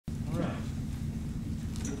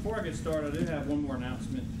before I get started, I do have one more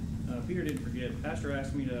announcement. Peter didn't forget. Pastor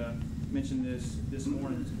asked me to mention this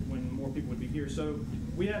morning when more people would be here. So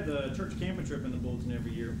we have the church camping trip in the bulletin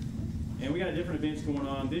every year, and we got different events going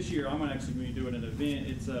on. This year, I'm actually going to be doing an event.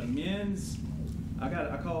 It's a men's.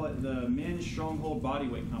 I call it the men's stronghold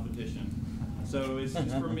bodyweight competition. So it's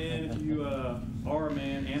for men. If you are a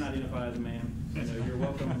man and identify as a man, you're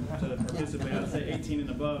welcome to participate. I'd say 18 and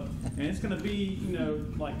above. And it's going to be,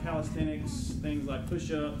 like calisthenics, things like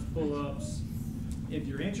push-ups, pull-ups. If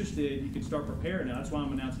you're interested, you can start preparing now. That's why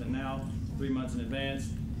I'm announcing it now, 3 months in advance.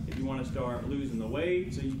 If you want to start losing the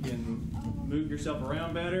weight so you can move yourself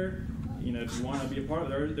around better, if you want to be a part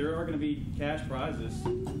of it, there are going to be cash prizes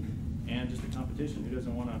and just a competition. Who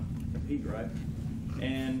doesn't want to compete, right?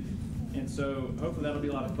 And so hopefully that'll be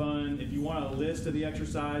a lot of fun. If you want a list of the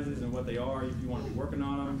exercises and what they are, if you want to be working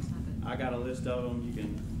on them, I got a list of them. You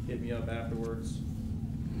can hit me up afterwards.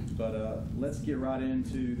 But let's get right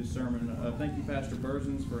into the sermon. Thank you, Pastor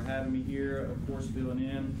Berzins, for having me here, of course, filling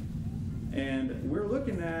in. And we're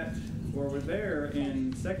looking at, or we're there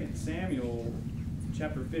in 2 Samuel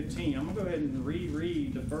chapter 15. I'm going to go ahead and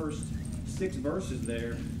reread the first 6 verses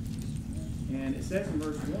there. And it says in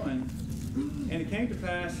verse 1, "And it came to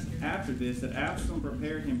pass after this that Absalom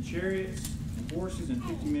prepared him chariots and horses and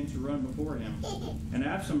 50 men to run before him. And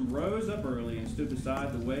Absalom rose up early and stood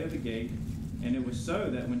beside the way of the gate. And it was so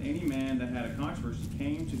that when any man that had a controversy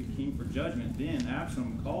came to the king for judgment, then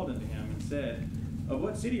Absalom called unto him and said, Of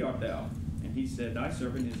what city art thou? And he said, Thy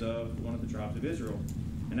servant is of one of the tribes of Israel.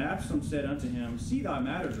 And Absalom said unto him, See, thy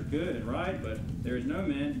matters are good and right, but there is no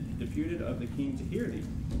man deputed of the king to hear thee.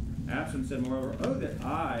 Absalom said, Moreover, Oh, that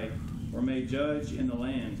I were made judge in the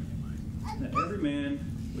land, that every man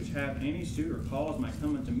which hath any suit or cause might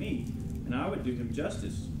come unto me, and I would do him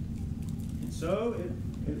justice. And so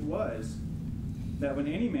it was, that when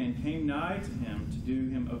any man came nigh to him to do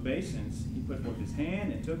him obeisance, he put forth his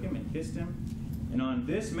hand and took him and kissed him. And on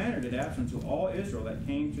this manner did Absalom to all Israel that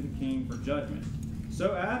came to the king for judgment.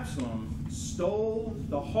 So Absalom stole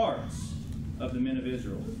the hearts of the men of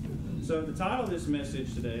Israel." So the title of this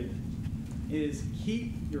message today is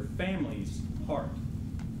Keep Your Family's Heart.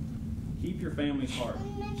 Keep your family's heart.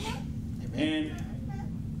 And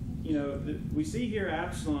we see here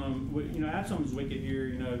Absalom, Absalom's wicked here,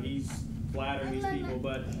 he's flattering these people,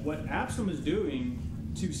 but what Absalom is doing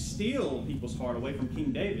to steal people's heart away from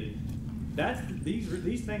King David, that's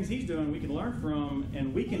these things he's doing we can learn from,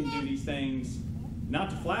 and we can do these things not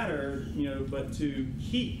to flatter, but to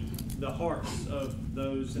keep the hearts of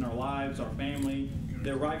those in our lives, our family,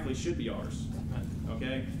 that rightfully should be ours.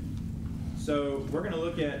 Okay? So we're going to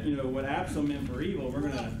look at, what Absalom meant for evil. We're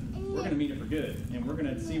going to mean it for good, and we're going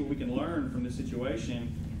to see what we can learn from this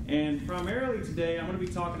situation. And primarily today, I'm going to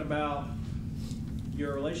be talking about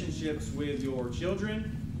your relationships with your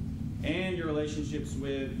children and your relationships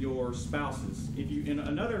with your spouses.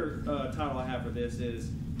 Another title I have for this is,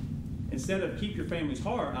 instead of keep your family's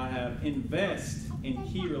heart, I have invest in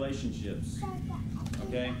key relationships.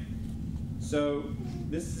 Okay? So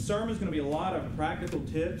this sermon is going to be a lot of practical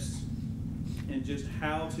tips and just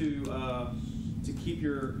how to keep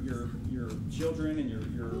your children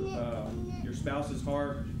and your spouse's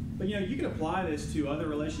heart. But you can apply this to other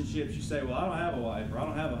relationships. You say, well, I don't have a wife, or I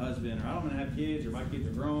don't have a husband, or I don't have kids, or my kids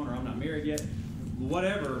are grown, or I'm not married yet.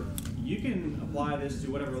 Whatever. You can apply this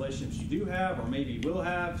to whatever relationships you do have or maybe will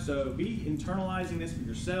have. So be internalizing this for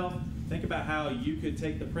yourself. Think about how you could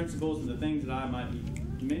take the principles and the things that I might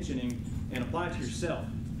be mentioning and apply it to yourself.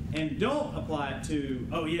 And don't apply it to,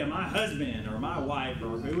 oh yeah, my husband or my wife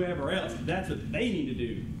or whoever else. That's what they need to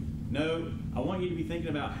do. No, I want you to be thinking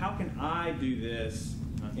about how can I do this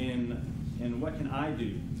and what can I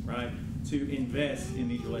do, right, to invest in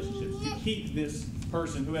these relationships, to keep this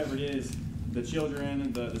person, whoever it is, the children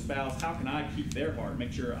and the spouse, how can I keep their heart,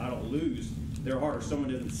 make sure I don't lose their heart or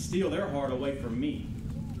someone doesn't steal their heart away from me,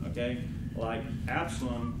 okay? Like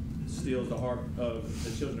Absalom steals the heart of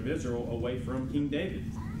the children of Israel away from King David,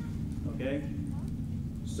 okay?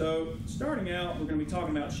 So starting out, we're going to be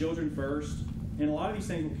talking about children first, and a lot of these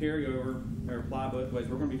things will carry over or apply both ways.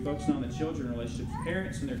 We're going to be focusing on the children relationships,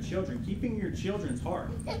 parents and their children. Keeping your children's heart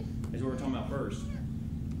is what we're talking about first.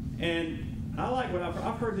 And I like what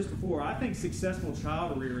I've heard this before. I think successful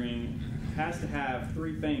child rearing has to have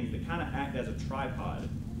 3 things that kind of act as a tripod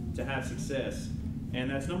to have success. And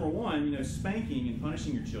that's number 1, spanking and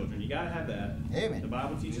punishing your children. You got to have that. Amen. The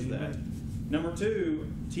Bible teaches that. Number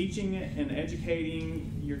 2, teaching and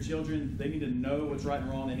educating your children. They need to know what's right and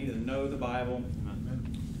wrong. They need to know the Bible.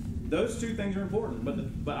 Those 2 things are important.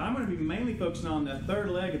 But I'm going to be mainly focusing on the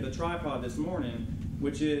 3rd leg of the tripod this morning,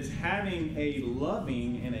 which is having a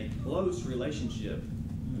loving and a close relationship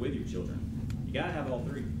with your children. You got to have all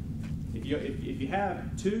three. If you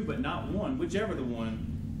have two but not one, whichever the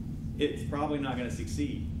one, it's probably not going to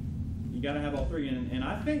succeed. You got to have all three. And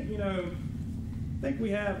I think, we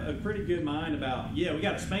have a pretty good mind about, we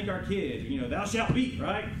got to spank our kids. Thou shalt beat,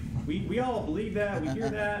 right? We all believe that. We hear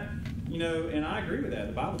that, and I agree with that.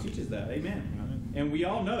 The Bible teaches that. Amen. And we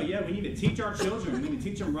all know, we need to teach our children. We need to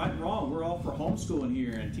teach them right and wrong. We're all for homeschooling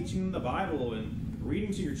here and teaching them the Bible and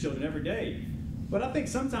reading to your children every day. But I think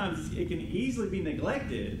sometimes it can easily be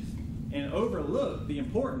neglected and overlook the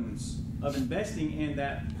importance of investing in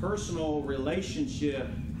that personal relationship,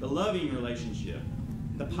 the loving relationship,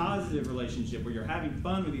 the positive relationship where you're having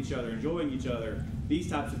fun with each other, enjoying each other, these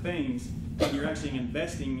types of things, and you're actually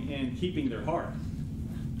investing in keeping their heart.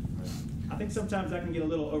 I think sometimes that can get a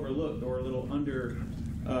little overlooked or a little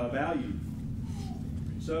undervalued.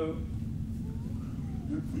 So,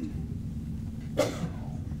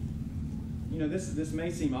 this may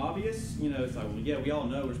seem obvious. It's like, we all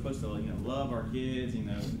know we're supposed to, love our kids,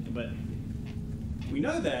 but we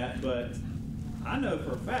know that. But I know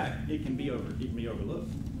for a fact it can be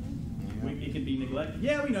overlooked. It can be neglected.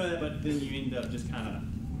 Yeah, we know that, but then you end up just kind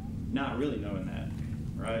of not really knowing that,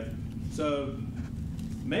 right? So.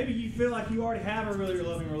 Maybe you feel like you already have a really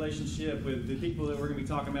loving relationship with the people that we're going to be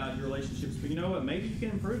talking about, your relationships, but you know what? Maybe you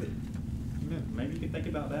can improve it. Maybe you can think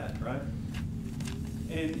about that, right?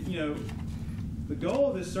 And, the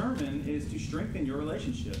goal of this sermon is to strengthen your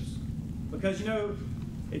relationships. Because,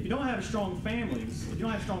 if you don't have strong families, then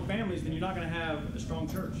you're not going to have a strong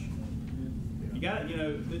church. You got,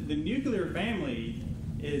 the nuclear family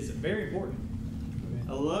is very important.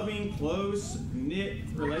 A loving, close-knit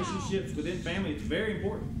relationships within family is very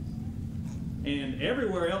important. And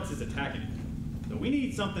everywhere else is attacking it. So we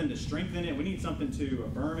need something to strengthen it. We need something to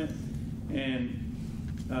affirm it. And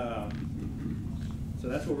so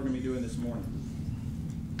that's what we're going to be doing this morning.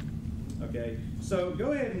 Okay, so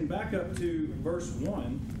go ahead and back up to verse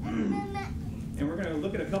 1. And we're going to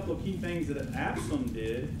look at a couple of key things that Absalom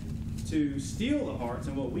did to steal the hearts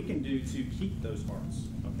and what we can do to keep those hearts,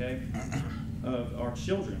 okay, of our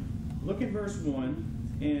children. Look at verse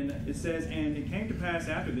 1, and it says, "And it came to pass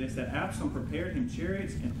after this that Absalom prepared him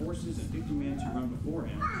chariots and horses and 50 men to run before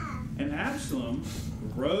him. And Absalom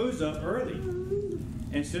rose up early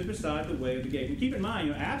and stood beside the way of the gate." And keep in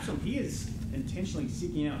mind, Absalom, he is intentionally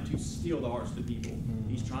seeking out to steal the hearts of the people.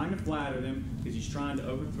 He's trying to flatter them because he's trying to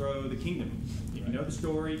overthrow the kingdom. If you know the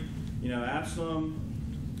story, Absalom,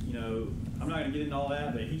 I'm not going to get into all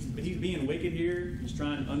that, but he's being wicked here. He's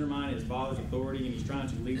trying to undermine his father's authority, and he's trying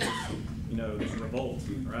to lead this revolt,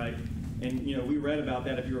 right? And, we read about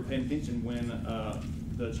that if you were paying attention when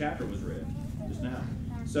the chapter was read just now.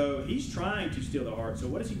 So he's trying to steal the heart. So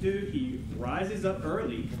what does he do? He rises up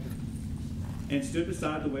early and stood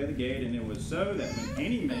beside the way of the gate, and it was so that when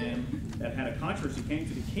any man that had a controversy came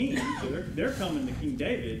to the king, so they're coming to King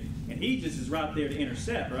David, and he just is right there to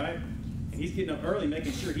intercept, right? And he's getting up early,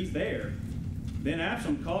 making sure he's there. Then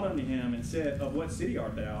Absalom called unto him and said, "Of what city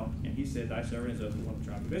art thou?" And he said, "Thy servant is of the one of the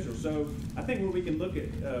tribe of Israel." So I think what we can look at,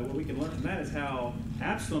 what we can learn from that is how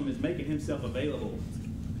Absalom is making himself available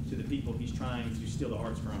to the people he's trying to steal the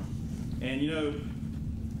hearts from. And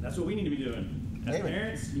that's what we need to be doing. As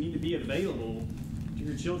parents, you need to be available to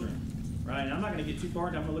your children, right? And I'm not going to get too far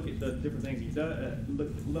into it. I'm going to look at the different things he's done. I'm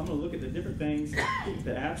going to look at the different things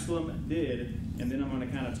that Absalom did, and then I'm going to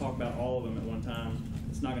kind of talk about all of them at one time.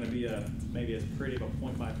 It's not going to be maybe as pretty of a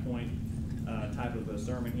point-by-point type of a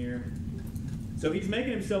sermon here. So he's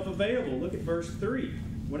making himself available. Look at verse 3.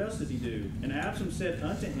 What else does he do? "And Absalom said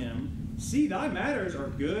unto him, See, thy matters are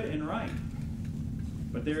good and right,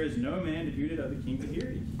 but there is no man deputed of the king to hear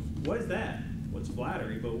thee." What is that? What's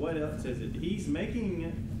flattery? But what else is it? He's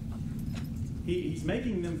making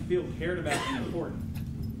them feel cared about and important,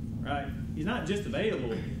 right? He's not just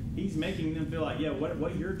available. He's making them feel like,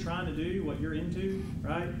 what you're trying to do, what you're into,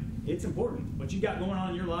 right? It's important. What you got going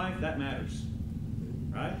on in your life, that matters,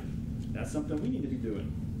 right? That's something we need to be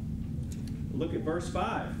doing. Look at verse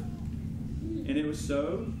 5. "And it was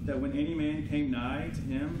so that when any man came nigh to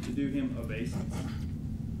him to do him obeisance,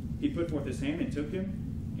 he put forth his hand and took him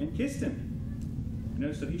and kissed him."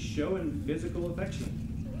 So he's showing physical affection.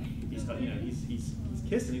 He's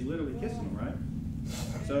kissing. He's literally kissing him, right?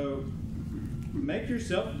 So make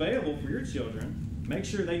yourself available for your children. Make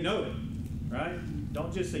sure they know it, right?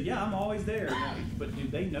 Don't just say, "I'm always there." But do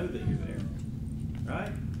they know that you're there,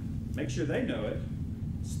 right? Make sure they know it.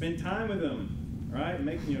 Spend time with them, right?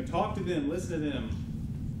 Talk to them, listen to them.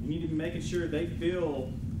 You need to be making sure they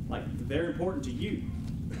feel like they're important to you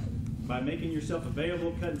by making yourself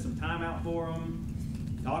available, cutting some time out for them,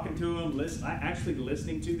 talking to them, actually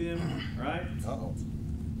listening to them, right?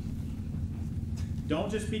 don't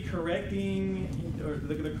just be correcting, or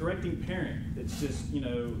the correcting parent. It's just,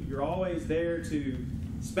 you're always there to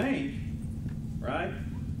spank, right?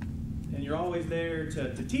 And you're always there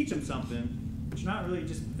to teach them something, but you're not really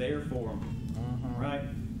just there for them, right?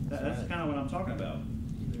 That's kind of what I'm talking about.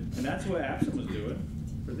 And that's what Absalom was doing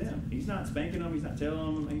for them. He's not spanking them. He's not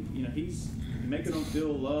telling them. He's making them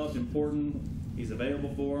feel loved, important. He's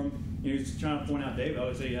available for them. He's trying to point out David. I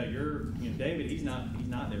would say, yeah, David. He's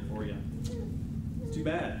not there for you. It's too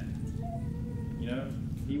bad.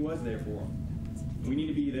 He was there for them. We need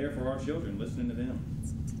to be there for our children, listening to them.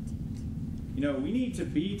 We need to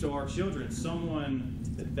be to our children someone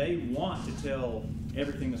that they want to tell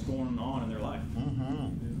everything that's going on in their life.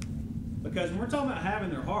 Because when we're talking about having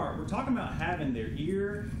their heart, we're talking about having their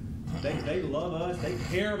ear. They love us. They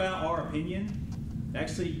care about our opinion. It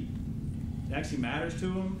actually matters to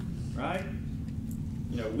them, right?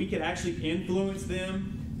 We could actually influence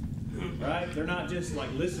them, right? They're not just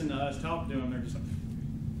like listening to us talk to them. They're just like,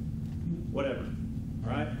 whatever,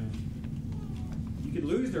 right? You could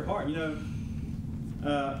lose their heart. Well,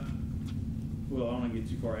 I don't want to get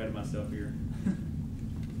too far ahead of myself here.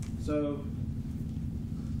 So,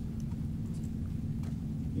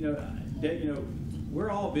 we're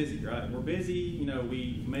all busy, right? We're busy.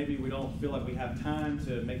 Maybe we don't feel like we have time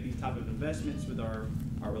to make these type of investments with our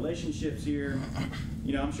relationships here.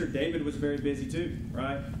 I'm sure David was very busy too,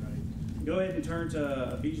 right? Go ahead and turn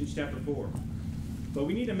to Ephesians chapter 4. But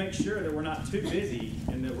we need to make sure that we're not too busy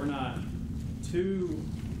and that we're not too,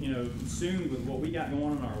 consumed with what we got going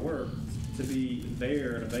on in our work to be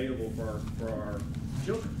there and available for our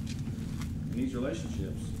children in these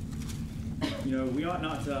relationships. We ought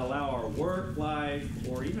not to allow our work life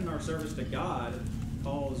or even our service to God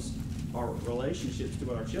cause our relationships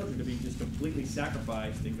to our children to be just completely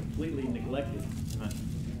sacrificed and completely neglected.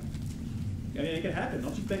 It could happen.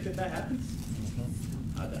 Don't you think that happens?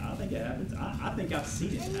 I think it happens. I think I've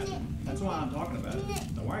seen it happen. That's why I'm talking about it.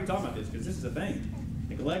 Now, why are you talking about this? Because this is a thing.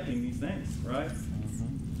 Neglecting these things, right?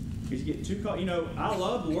 Because you get too caught. I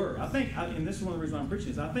love the work. And this is one of the reasons why I'm preaching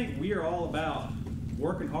this. I think we are all about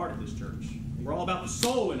working hard at this church. We're all about the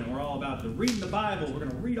soulwinning. We're all about reading the Bible. We're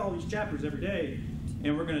going to read all these chapters every day.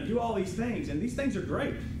 And we're going to do all these things. And these things are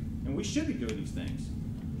great. And we should be doing these things.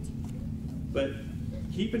 But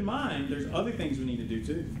keep in mind, there's other things we need to do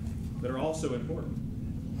too that are also important.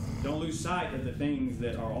 Don't lose sight of the things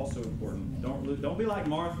that are also important. Don't be like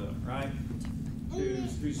Martha, right?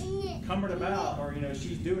 Who's cumbered about, or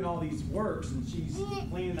she's doing all these works and she's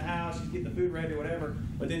cleaning the house, she's getting the food ready or whatever,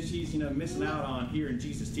 but then she's missing out on hearing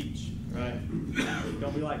Jesus teach, right?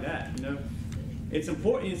 Don't be like that. It's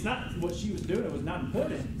important. It's not what she was doing; it was not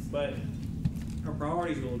important, but her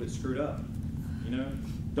priorities are a little bit screwed up.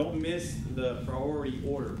 Don't miss the priority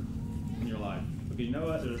order in your life, because you know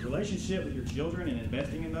what? The relationship with your children and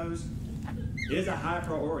investing in those is a high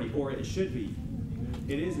priority, or it should be.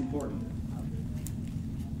 It is important.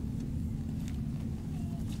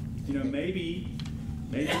 Maybe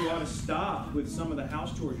you ought to stop with some of the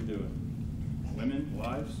house chores you're doing. Women,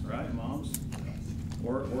 wives, right? Moms,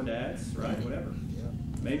 or dads, right? Whatever.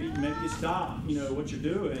 Maybe you stop, what you're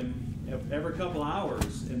doing every couple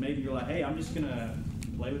hours, and maybe you're like, hey, I'm just gonna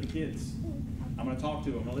play with the kids. I'm gonna talk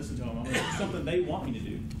to them. I'm gonna listen to them. I'm gonna do something they want me to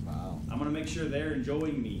do. Wow. I'm gonna make sure they're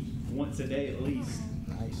enjoying me once a day at least.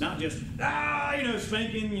 Nice. Not just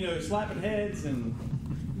spanking, slapping heads and.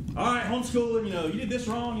 All right, homeschooling, you did this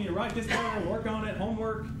wrong, you need to write this down, work on it,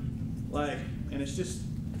 homework. And it's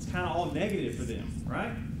kind of all negative for them,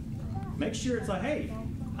 right? Make sure it's like, hey,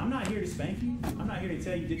 I'm not here to spank you. I'm not here to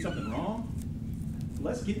tell you did something wrong.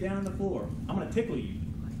 Let's get down on the floor. I'm going to tickle you.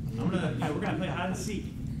 We're going to play hide and seek.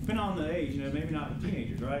 Depending on the age, maybe not with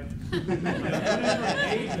teenagers, right? Whatever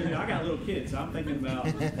age, I got little kids, so I'm thinking about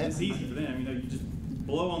it's easy for them. You just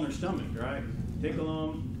blow on their stomach, right? Tickle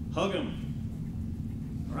them, hug them.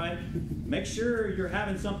 Right? Make sure you're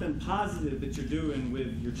having something positive that you're doing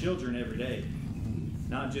with your children every day.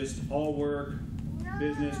 Not just all work,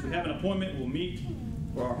 business. We have an appointment, we'll meet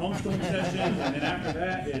for our homeschooling session, and then after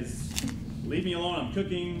that is leave me alone, I'm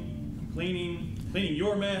cooking, cleaning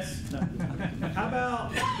your mess. No. How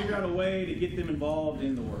about figure out a way to get them involved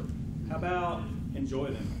in the work? How about enjoy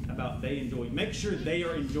them? How about they enjoy you? Make sure they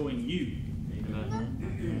are enjoying you.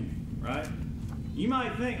 Right? You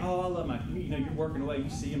might think, oh, I love my kids. You're working away, you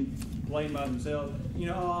see them playing by themselves.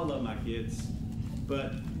 Oh, I love my kids.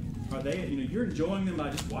 But are they, you're enjoying them by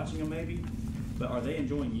just watching them maybe, but are they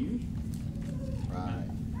enjoying you? Right.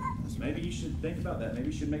 Maybe you should think about that. Maybe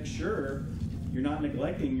you should make sure you're not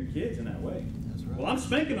neglecting your kids in that way. That's right. Well, I'm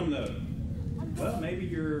spanking them though. Well, maybe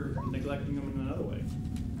you're neglecting them in another way.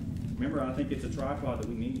 Remember, I think it's a tripod that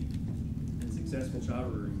we need. successful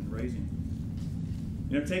child rearing and raising.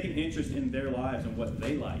 Taking interest in their lives and what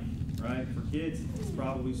they like, right? For kids, it's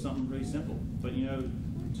probably something really simple. But,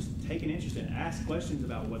 just take an interest in it. Ask questions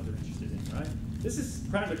about what they're interested in, right? This is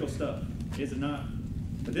practical stuff, is it not?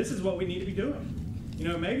 But this is what we need to be doing.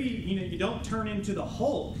 Maybe, you don't turn into the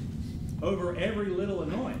Hulk over every little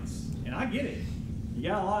annoyance. And I get it. You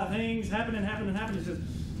got a lot of things happening. It's just,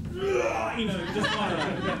 you just want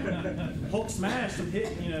to Hulk smash and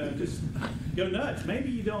hit, just go nuts. Maybe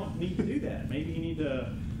you don't need to do that. Maybe you need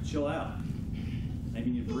to chill out. Maybe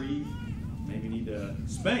you need to breathe. Maybe you need to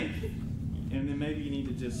spank. And then maybe you need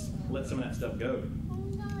to just let some of that stuff go.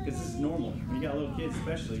 Because this is normal. When you got little kids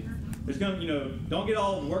especially, there's going to, don't get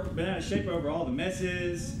all bent out of shape over all the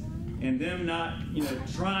messes and them not,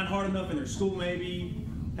 trying hard enough in their school maybe.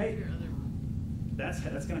 Hey, that's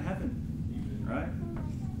going to happen, right?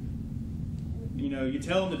 You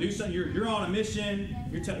tell them to do something. You're on a mission.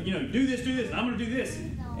 You're do this, and I'm going to do this.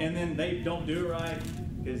 And then they don't do it right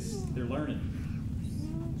because they're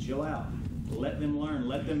learning. Chill out. Let them learn.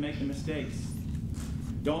 Let them make the mistakes.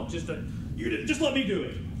 Don't just let me do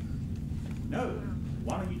it. No.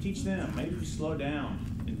 Why don't you teach them? Maybe you slow down.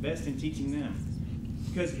 Invest in teaching them.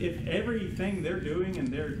 Because if everything they're doing and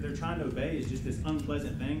they're trying to obey is just this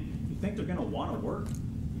unpleasant thing, you think they're going to want to work?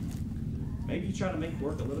 Maybe you try to make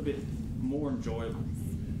work a little bit more enjoyable.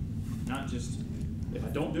 Not just, if I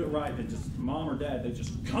don't do it right, then just mom or dad, they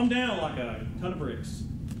just come down like a ton of bricks.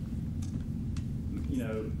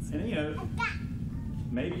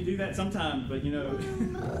 Maybe you do that sometimes, but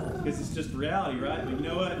because it's just reality, right? But you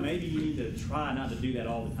know what? Maybe you need to try not to do that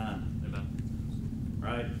all the time.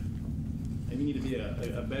 Right? Maybe you need to be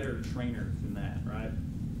a better trainer than that, right?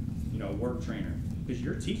 A work trainer. Because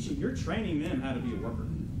you're training them how to be a worker,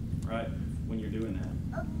 right? When you're doing that.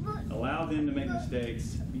 Allow them to make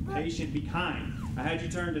mistakes. Be patient, be kind. I had you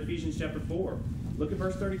turn to Ephesians chapter 4. Look at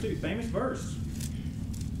verse 32. Famous verse.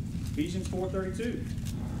 Ephesians 4:32.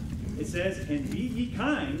 It says, "And be ye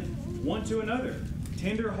kind one to another,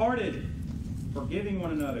 tender-hearted, forgiving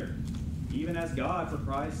one another, even as God, for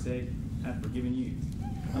Christ's sake, hath forgiven you."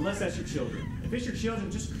 Unless that's your children. If it's your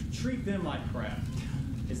children, just treat them like crap.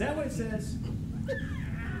 Is that what it says?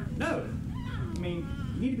 No. You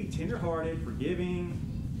need to be tender-hearted, forgiving,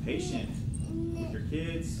 patient with your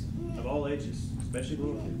kids of all ages, especially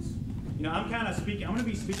little kids. I'm going to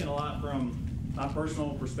be speaking a lot from my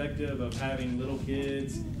personal perspective of having little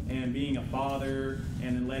kids and being a father,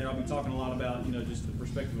 and then later I'll be talking a lot about, just the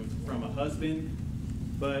perspective from a husband.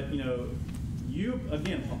 But, you,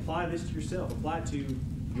 again, apply this to yourself. Apply it to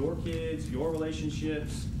your kids, your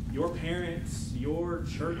relationships, your parents, your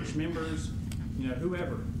church members,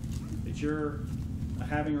 whoever that you're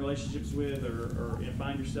having relationships with or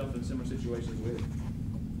find yourself in similar situations with.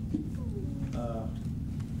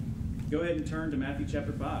 Go ahead and turn to Matthew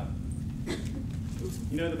chapter 5.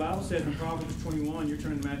 The Bible says in Proverbs 21, you're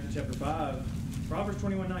turning to Matthew chapter 5, Proverbs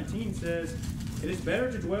 21:19 says, "It is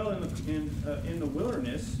better to dwell in the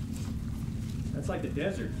wilderness," that's like the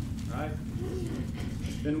desert, right,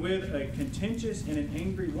 "than with a contentious and an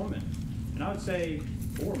angry woman." And I would say,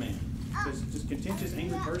 or man, because just contentious,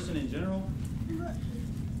 angry person in general,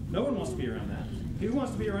 no one wants to be around that. Who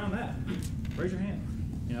wants to be around that? Raise your hand.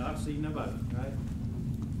 Obviously nobody, right?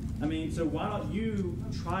 So why don't you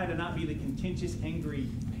try to not be the contentious, angry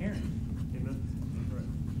parent? Amen.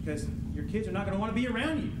 Because your kids are not going to want to be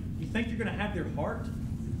around you. You think you're going to have their heart?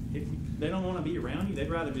 If they don't want to be around you,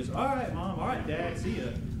 they'd rather just, all right, Mom, all right, Dad, see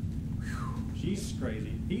ya. Whew, she's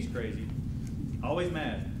crazy. He's crazy. Always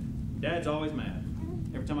mad. Dad's always mad.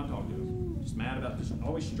 Every time I talk to him. Just mad about this.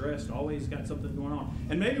 Always stressed. Always got something going on.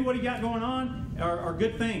 And maybe what he got going on are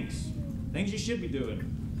good things. Things you should be doing.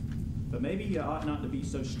 But maybe you ought not to be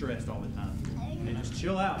so stressed all the time. And just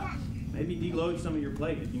chill out. Maybe deload some of your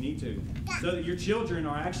plate if you need to. So that your children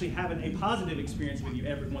are actually having a positive experience with you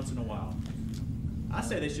every once in a while. I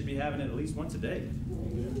say they should be having it at least once a day.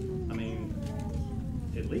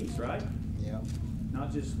 At least, right? Yeah.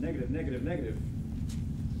 Not just negative.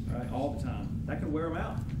 Right? All the time. That can wear them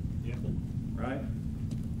out. Yeah. Right?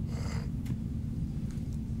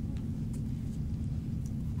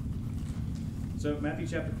 So Matthew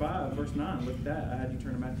chapter 5, verse 9, look at that. I had you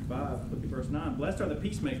turn to Matthew 5, look at verse 9. "Blessed are the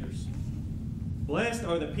peacemakers. Blessed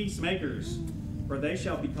are the peacemakers, for they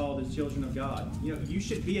shall be called as children of God." You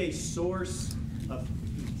should be a source of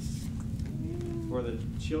peace for the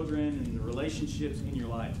children and the relationships in your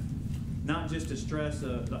life. Not just a source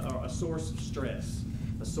of stress,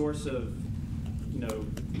 a source of,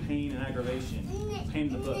 pain and aggravation, pain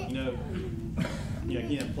in the butt.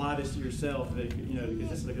 Again, apply this to yourself, because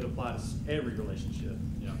this could apply to every relationship,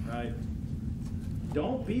 right?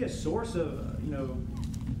 don't be a source of,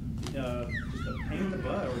 just a pain in the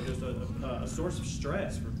butt or just a source of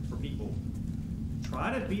stress for people.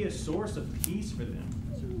 Try to be a source of peace for them.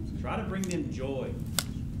 Try to bring them joy,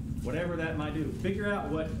 whatever that might do. Figure out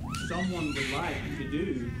what someone would like you to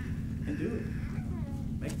do and do it.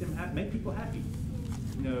 Make people happy.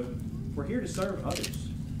 We're here to serve others.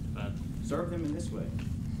 Serve them in this way.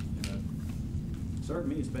 Serve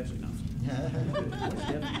me especially. No.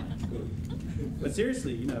 But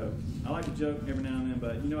seriously, I like to joke every now and then,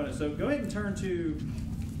 but you know what? So go ahead and turn to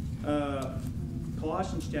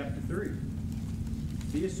Colossians chapter 3.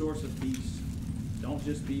 Be a source of peace. Don't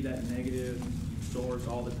just be that negative source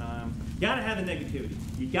all the time. You got to have the negativity.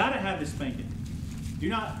 You got to have the spanking. Do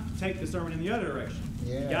not take the sermon in the other direction.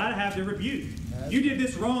 Yeah. You got to have the rebuke. You did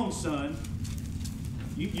this wrong, son.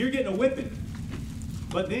 You're getting a whipping.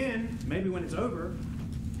 But then, maybe when it's over,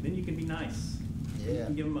 then you can be nice. Yeah. You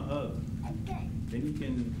can give them a hug. Then you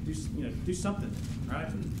can do something,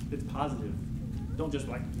 right? That's positive. Don't just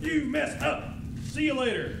like, you messed up. See you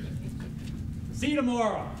later. See you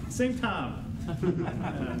tomorrow. Same time.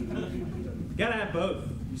 Gotta have both.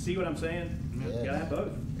 You see what I'm saying? Yes. Gotta have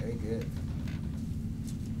both. Very good.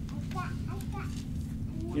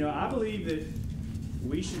 I believe that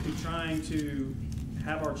we should be trying to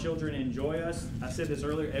have our children enjoy us. I said this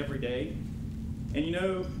earlier, every day.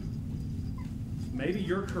 And maybe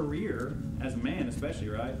your career, as a man especially,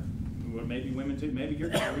 right? Maybe women too. Maybe your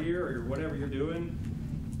career or whatever you're doing,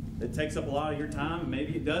 it takes up a lot of your time.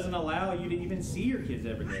 Maybe it doesn't allow you to even see your kids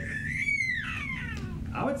every day.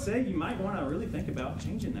 I would say you might want to really think about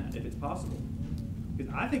changing that if it's possible.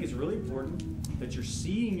 Because I think it's really important that you're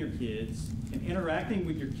seeing your kids and interacting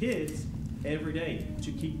with your kids every day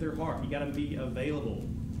to keep their heart. You got to be available,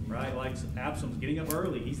 right? Like Absalom's getting up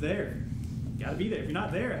early. He's there. You got to be there. If you're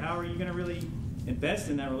not there, how are you going to really invest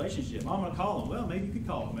in that relationship? I'm going to call him. Well, maybe you could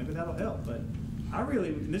call him. Maybe that'll help. But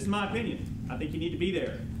this is my opinion. I think you need to be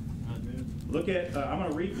there. Look at, I'm going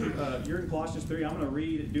to read, you're in Colossians 3, I'm going to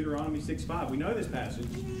read Deuteronomy 6:5. We know this passage.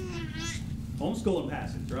 Homeschooling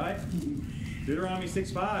passage, right? Deuteronomy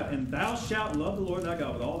 6:5, and thou shalt love the Lord thy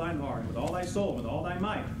God with all thine heart, with all thy soul, with all thy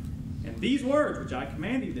might. And these words which I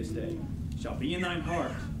command thee this day shall be in thine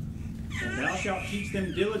heart. And thou shalt teach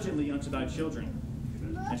them diligently unto thy children.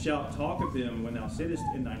 And shalt talk of them when thou sittest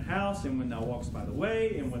in thine house, and when thou walkest by the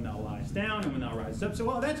way, and when thou liest down, and when thou risest up.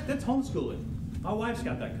 So, that's homeschooling. My wife's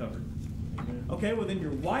got that covered. Okay, well then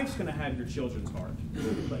your wife's going to have your children's heart,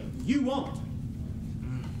 but you won't.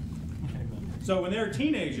 So when they're a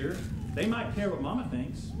teenager, they might care what mama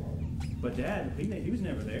thinks, but dad, he was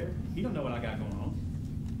never there. He don't know what I got going on.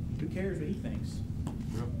 Who cares what he thinks?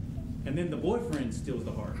 And then the boyfriend steals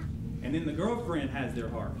the heart, and then the girlfriend has their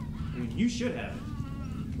heart. I mean, you should have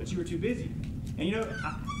it, but you were too busy. And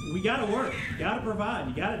we got to work, you got to provide,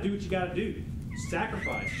 you got to do what you got to do,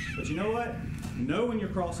 sacrifice. But you know what? Know when you're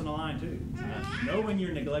crossing the line too. Know when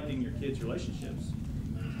you're neglecting your kids' relationships,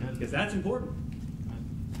 because that's important.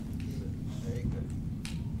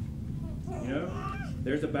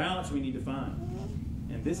 There's a balance we need to find,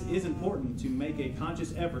 and this is important to make a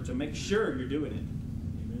conscious effort to make sure you're doing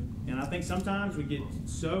it. And I think sometimes we get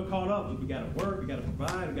so caught up with we got to work, we got to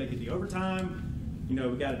provide, we got to get the overtime. We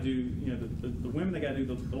got to do. The women, they got to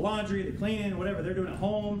do the laundry, the cleaning, whatever they're doing at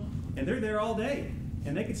home, and they're there all day,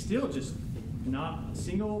 and they could still just not a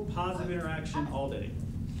single positive interaction all day.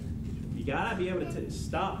 You gotta be able to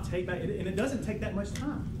stop, take back, and it doesn't take that much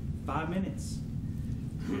time. 5 minutes.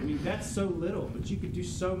 I mean, that's so little, but you could do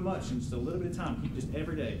so much in just a little bit of time. Just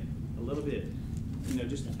every day, a little bit.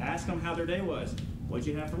 Just ask them how their day was. What'd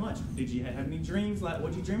you have for lunch? Did you have any dreams?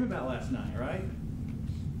 What'd you dream about last night? Right?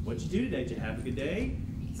 What'd you do today? Did you have a good day?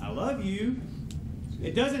 I love you.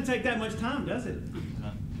 It doesn't take that much time, does it?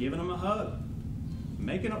 Giving them a hug.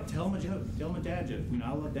 Tell them a joke. Tell them a dad joke.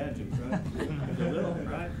 I love dad jokes, right? Because they're little,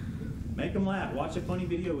 right? Make them laugh. Watch a funny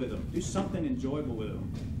video with them. Do something enjoyable with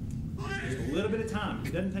them. Just a little bit of time.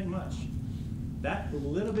 It doesn't take much. That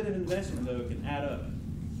little bit of investment, though, can add up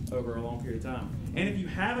over a long period of time. And if you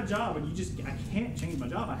have a job and I can't change my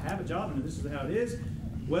job. I have a job and this is how it is.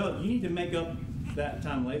 Well, you need to make up that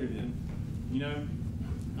time later then.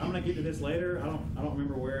 I'm going to get to this later. I don't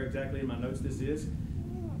remember where exactly in my notes this is.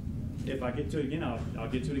 If I get to it again, I'll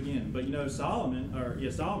get to it again. But Solomon,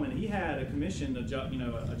 he had a commission, a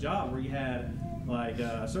job where he had like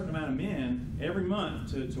a certain amount of men every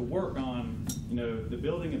month to work on, the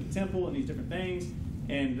building of the temple and these different things.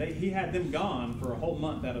 And he had them gone for a whole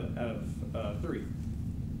month out of 3.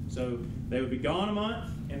 So they would be gone a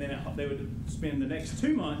month, and then they would spend the next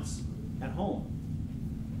 2 months at home.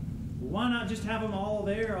 Why not just have them all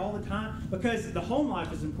there all the time? Because the home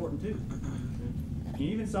life is important too. And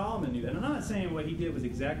even Solomon knew that. And I'm not saying what he did was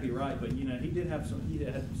exactly right, but he had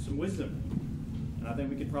some wisdom. And I think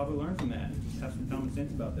we could probably learn from that. Just have some common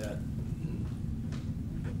sense about that.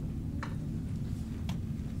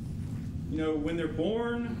 When they're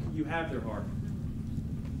born, you have their heart.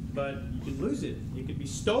 But you can lose it. It could be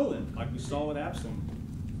stolen, like we saw with Absalom.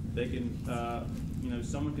 They can,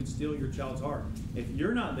 someone could steal your child's heart. If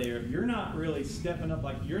you're not there, if you're not really stepping up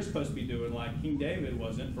like you're supposed to be doing, like King David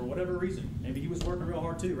wasn't, for whatever reason. Maybe he was working real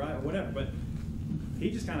hard too, right? Or whatever. But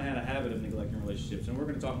he just kind of had a habit of neglecting relationships. And we're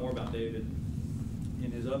going to talk more about David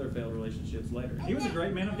in his other failed relationships later. He was a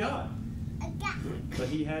great man of God. But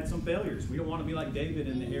he had some failures. We don't want to be like David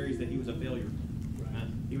in the areas that he was a failure. Right?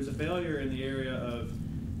 He was a failure in the area of,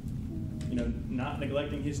 not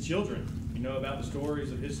neglecting his children. About the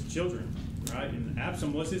stories of his children, right? And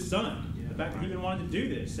Absalom was his son. The fact that he even wanted to do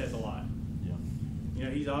this says a lot. Yeah.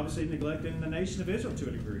 He's obviously neglecting the nation of Israel to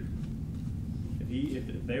a degree.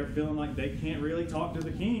 If they're feeling like they can't really talk to the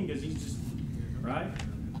king because he's just, right?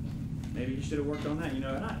 Maybe he should have worked on that. And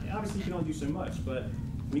obviously you can only do so much, but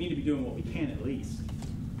we need to be doing what we can at least,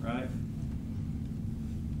 right?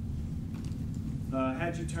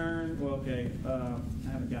 Had you turn, I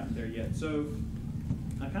haven't gotten there yet. So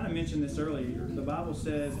I kind of mentioned this earlier. The Bible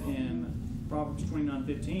says in Proverbs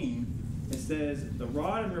 29:15, it says, "The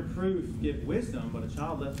rod and reproof give wisdom, but a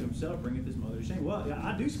child left to himself bringeth his mother to shame." Well, yeah,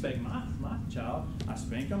 I do spank my child. I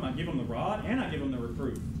spank them. I give them the rod, and I give them the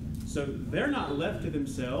reproof. So they're not left to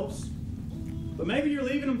themselves. But maybe you're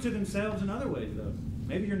leaving them to themselves in other ways, though.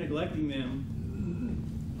 Maybe you're neglecting them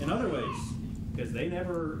in other ways because they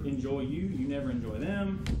never enjoy you. You never enjoy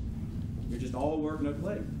them. You're just all work, no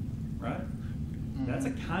play, right? That's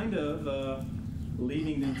a kind of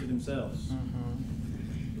leaving them to themselves.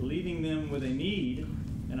 Leaving them with a need,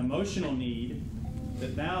 an emotional need,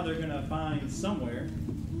 that now they're going to find somewhere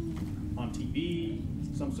on TV,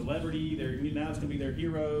 some celebrity. Now it's going to be their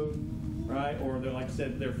hero, right? Or they're, like I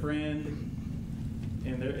said, their friend.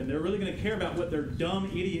 And they're really going to care about what their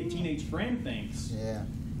dumb, idiot teenage friend thinks. Yeah.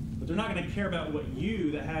 But they're not going to care about what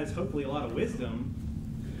you, that has hopefully a lot of wisdom,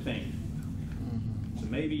 think. So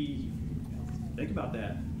maybe think about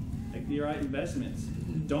that. Make the right investments.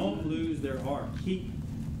 Don't lose their heart. Keep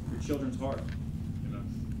your children's heart.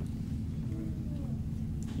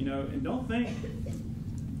 And don't think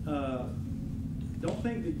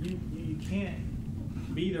that you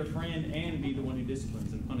can't be their friend and be the one who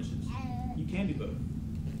disciplines and punishes. You can do both.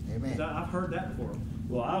 Amen. I've heard that before.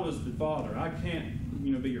 Well, I was the father. I can't,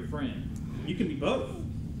 be your friend. You can be both.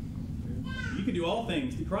 You can do all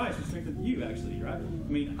things through Christ who strengthens you, actually, right?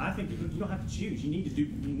 I think you don't have to choose. You need to do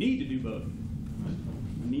both.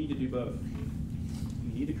 You need to do both.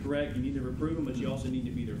 You need to correct, you need to reprove them, but you also need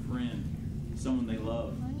to be their friend, someone they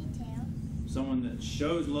love, someone that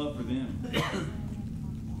shows love for them.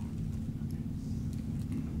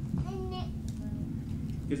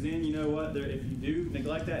 Because then, you know what? If you do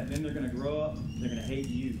neglect that, then they're going to grow up, they're going to hate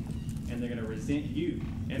you, and they're going to resent you,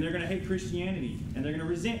 and they're going to hate Christianity, and they're going to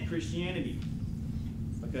resent Christianity.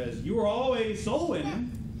 Because you were always soul winning.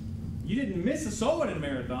 You didn't miss a soul winning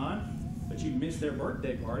marathon, but you missed their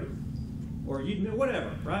birthday party. Or you'd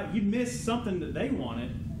whatever, right? You missed something that they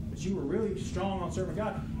wanted, but you were really strong on serving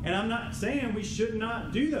God. And I'm not saying we should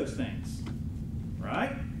not do those things,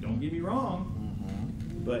 right? Don't get me wrong.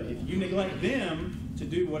 But if you neglect them to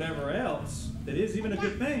do whatever else that is even a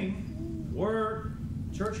good thing, work,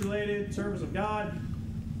 church-related, service of God,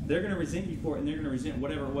 they're going to resent you for it, and they're going to resent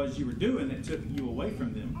whatever it was you were doing that took you away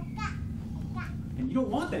from them. And you don't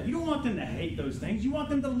want that. You don't want them to hate those things. You want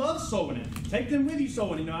them to love soul winning. Take them with you soul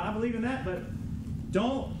winning. I believe in that, but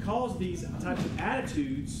don't cause these types of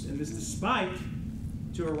attitudes and this despite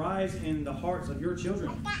to arise in the hearts of your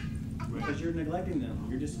children because you're neglecting them.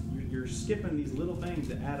 You're skipping these little things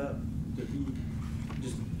that add up to be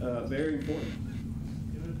just very important.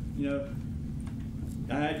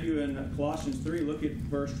 I had you in Colossians 3. Look at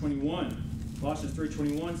verse 21. Colossians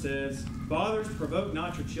 3:21 says, "Fathers, provoke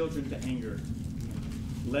not your children to anger,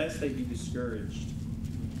 lest they be discouraged."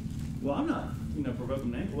 Well, I'm not,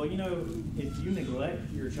 provoking them to anger. Well, if you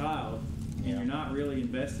neglect your child and you're not really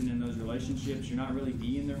investing in those relationships, you're not really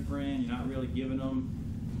being their friend, you're not really giving them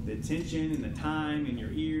the attention and the time and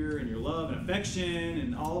your ear and your love and affection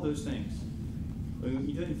and all those things.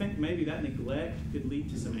 You don't think maybe that neglect could lead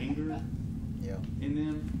to some anger in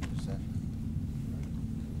them?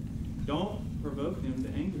 Don't provoke them to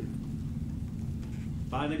anger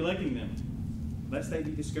by neglecting them, lest they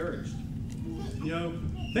be discouraged.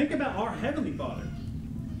 Think about our Heavenly Father.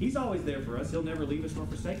 He's always there for us. He'll never leave us nor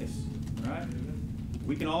forsake us. Right?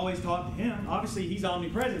 We can always talk to him. Obviously, he's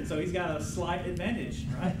omnipresent, so he's got a slight advantage,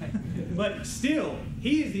 right? But still,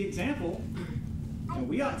 he is the example, and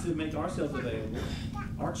we ought to make ourselves available.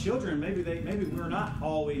 Our children, maybe we're not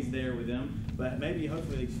always there with them, but maybe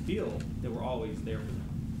hopefully they feel that we're always there for them.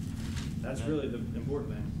 That's really the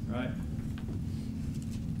important thing, right?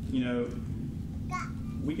 You know,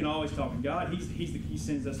 we can always talk to God. He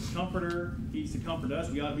sends us the comforter. He's to comfort us.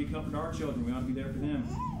 We ought to be comforting our children. We ought to be there for them.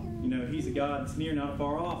 You know, he's a God that's near, not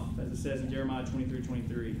far off, as it says in Jeremiah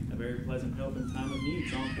 23:23. A very present help in time of need,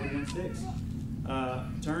 Psalm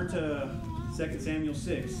 41:6. Turn to 2 Samuel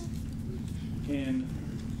 6. And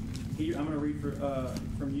I'm going to read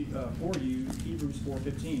for you Hebrews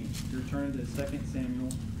 4:15. You're turning to 2 Samuel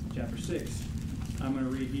chapter 6. I'm going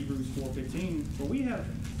to read Hebrews 4:15. For we have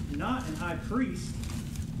not an high priest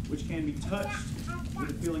which can be touched with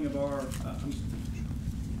the feeling of our...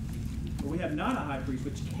 we have not a high priest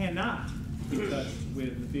which cannot be touched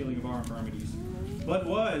with the feeling of our infirmities, but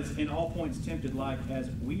was in all points tempted like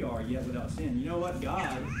as we are, yet without sin. You know what?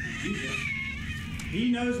 God, Jesus,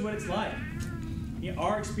 he knows what it's like.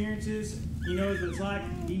 Our experiences, he knows what it's like.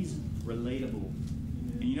 He's relatable.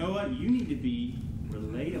 And you know what? You need to be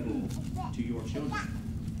relatable to your children.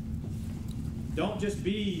 Don't just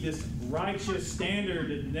be this righteous standard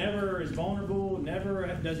that never is vulnerable, never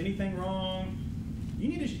does anything wrong. You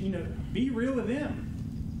need to, be real with them.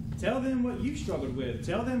 Tell them what you've struggled with.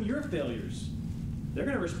 Tell them your failures. They're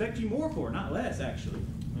going to respect you more for it, not less, actually.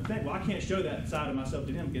 In fact, I can't show that side of myself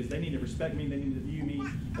to them because they need to respect me. They need to view me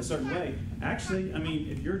a certain way. Actually,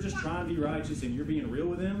 if you're just trying to be righteous and you're being real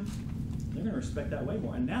with them, they're going to respect that way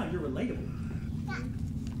more. And now you're relatable.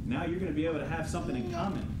 Now you're going to be able to have something in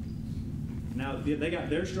common. Now, they got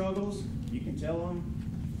their struggles. You can tell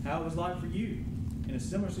them how it was like for you in a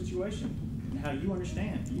similar situation and how you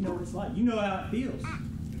understand. You know what it's like. You know how it feels.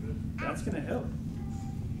 That's going to help.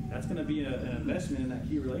 That's going to be an investment in that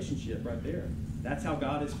key relationship right there. That's how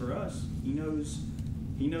God is for us. He knows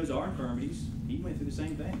our infirmities. He went through the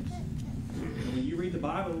same things. And when you read the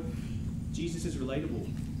Bible, Jesus is relatable.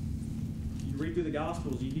 You read through the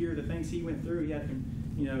Gospels, you hear the things he went through. He had,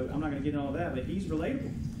 I'm not going to get into all that, but he's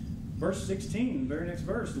relatable. Verse 16, very next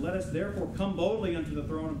verse. Let us therefore come boldly unto the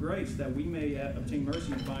throne of grace, that we may obtain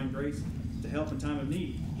mercy and find grace to help in time of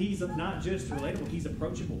need. He's not just relatable, he's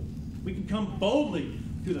approachable. We can come boldly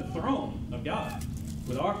to the throne of God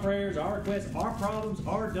with our prayers, our requests, our problems,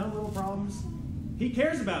 our dumb little problems. He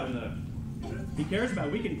cares about it, though. He cares about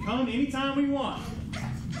it. We can come anytime we want,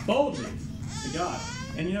 boldly to God.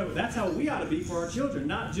 And that's how we ought to be for our children,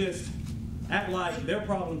 not just act like their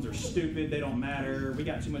problems are stupid, they don't matter, we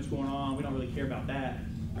got too much going on, we don't really care about that,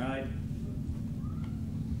 right?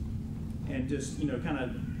 And just, kind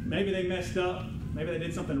of, maybe they messed up, maybe they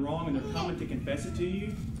did something wrong and they're coming to confess it to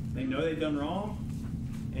you. They know they've done wrong,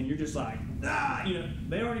 and you're just like,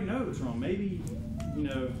 they already know it's wrong. Maybe,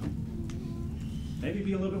 maybe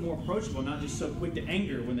be a little bit more approachable, not just so quick to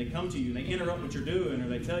anger when they come to you and they interrupt what you're doing or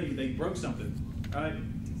they tell you they broke something, right?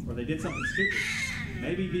 Or they did something stupid.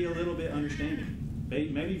 Maybe be a little bit understanding.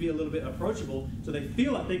 Maybe be a little bit approachable so they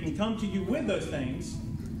feel like they can come to you with those things.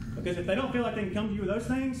 Because if they don't feel like they can come to you with those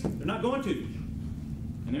things, they're not going to.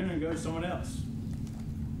 And they're going to go to someone else.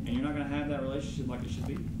 And you're not going to have that relationship like it should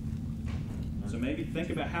be. So maybe think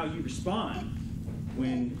about how you respond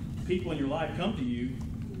when people in your life come to you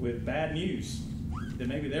with bad news that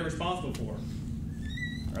maybe they're responsible for.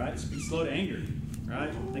 All right? Just be slow to anger. All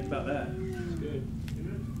right? Think about that. Good.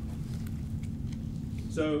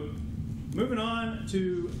 So, moving on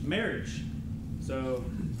to marriage. So,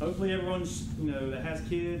 hopefully everyone's, that has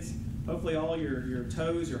kids, hopefully all your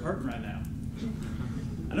toes are hurting right now.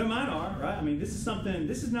 I know mine are, right? This is something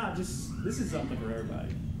for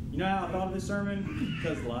everybody. You know how I thought of this sermon?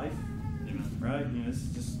 Because of life, right? This is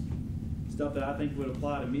just stuff that I think would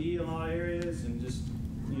apply to me in a lot of areas, and just,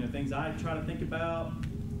 things I try to think about,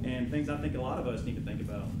 and things I think a lot of us need to think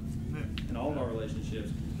about in all of our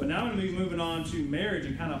relationships. But now I'm going to be moving on to marriage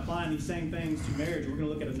and kind of applying these same things to marriage. We're going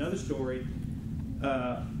to look at another story,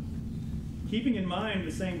 keeping in mind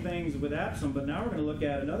the same things with Absalom, but now we're going to look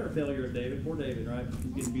at another failure of David. Poor David, right?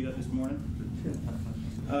 He's getting beat up this morning.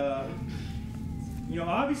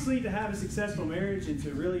 Obviously to have a successful marriage and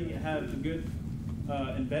to really have a good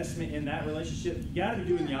investment in that relationship, you got to be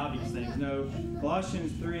doing the obvious things.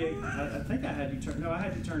 Colossians 3:8. I had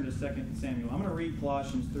you turn to 2 Samuel. I'm going to read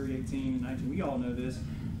Colossians 3:18 and 19. We all know this.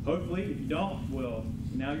 Hopefully, if you don't, well,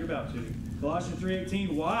 now you're about to. Colossians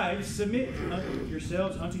 3:18. Wives, submit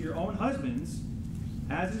yourselves unto your own husbands,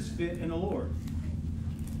 as is fit in the Lord.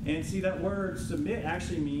 And see, that word submit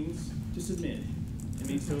actually means to submit. It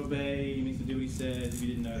means to obey. It means to do what he says, if you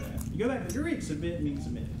didn't know that. You go back to the Greek, submit means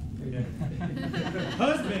submit. Okay?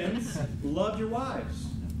 Husbands, love your wives.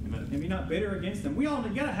 And be not bitter against them. You got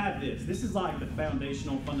to have this. This is like the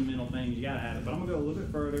foundational, fundamental things. You got to have it. But I'm going to go a little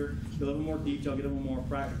bit further, get a little more detail, get a little more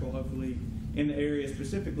practical, hopefully, in the area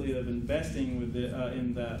specifically of investing with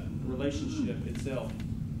in the relationship itself.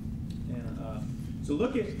 And so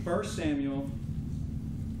look at 1 Samuel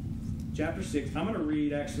chapter 6. I'm going to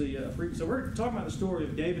read actually. So we're talking about the story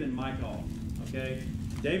of David and Michal. Okay,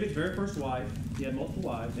 David's very first wife. He had multiple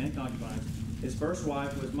wives and concubines. His first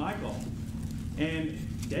wife was Michal, and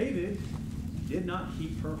David did not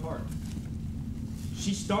keep her heart.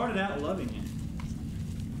 She started out loving him,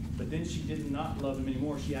 but then she did not love him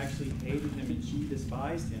anymore. She actually hated him and she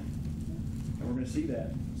despised him. And we're going to see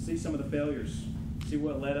that. See some of the failures. See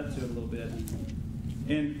what led up to it a little bit.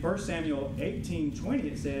 In 1 Samuel 18:20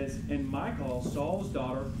 it says, and Michal, Saul's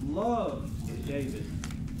daughter, loved David.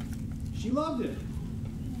 She loved him.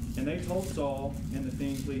 And they told Saul, and the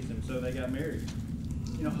thing pleased him. So they got married.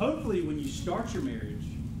 You know, hopefully when you start your marriage,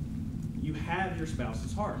 you have your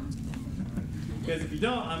spouse's heart. Because if you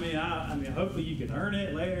don't, I mean, hopefully you can earn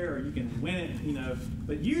it later, or you can win it, you know.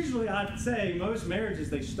 But usually, I'd say most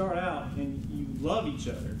marriages, they start out and you love each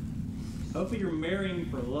other. Hopefully you're marrying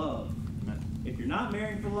for love. If you're not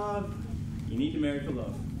marrying for love, you need to marry for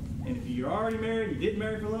love. And if you're already married, you didn't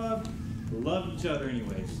marry for love each other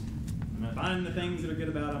anyways. Find the things that are good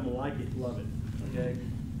about them, like it, love it. Okay?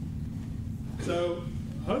 So,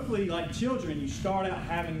 hopefully, like children, you start out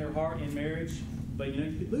having their heart in marriage, but you know,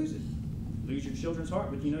 you could lose it. Lose your children's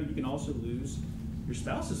heart, but you know, you can also lose your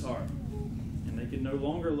spouse's heart. And they could no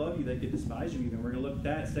longer love you, they could despise you even. We're going to look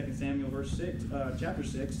at that, 2 Samuel chapter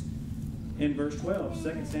 6, in verse 12.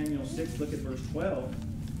 2 Samuel 6, look at verse 12.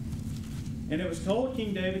 And it was told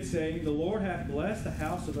King David, saying, the Lord hath blessed the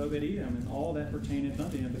house of Obed-Edom and all that pertaineth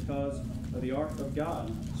unto him because of the ark of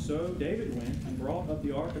God. So David went and brought up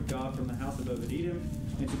the ark of God from the house of Obed-Edom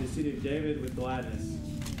into the city of David with gladness.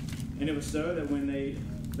 And it was so that when they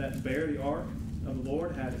that bare the ark of the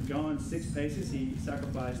Lord had gone 6 paces, he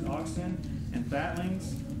sacrificed oxen and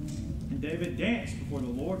fatlings. And David danced before the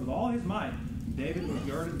Lord with all his might. David was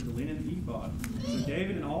girded with the linen ephod. So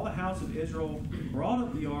David and all the house of Israel brought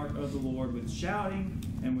up the ark of the Lord with shouting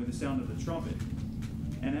and with the sound of the trumpet.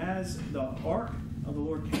 And as the ark of the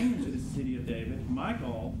Lord came into the city of David,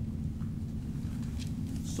 Michal,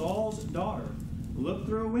 Saul's daughter, looked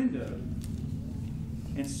through a window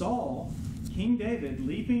and saw King David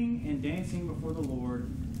leaping and dancing before the Lord,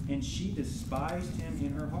 and she despised him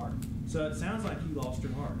in her heart. So it sounds like he lost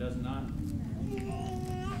her heart, does it not?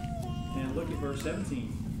 And look at verse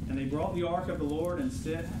 17. And they brought the ark of the Lord and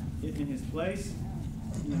set it in his place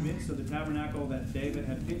in the midst of the tabernacle that David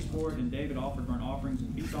had fixed for it. And David offered burnt offerings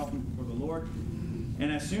and peace offerings before the Lord.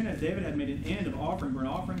 And as soon as David had made an end of offering burnt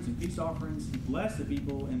offerings and peace offerings, he blessed the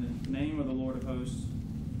people in the name of the Lord of hosts,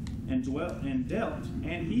 and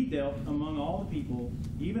he dealt among all the people,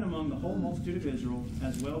 even among the whole multitude of Israel,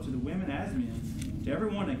 as well to the women as men, to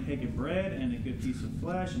everyone a cake of bread and a good piece of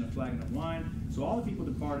flesh and a flagon of wine. So all the people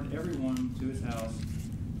departed, every one to his house.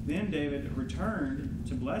 Then David returned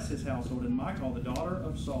to bless his household, and Michal, the daughter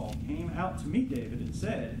of Saul, came out to meet David and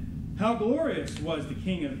said, how glorious was the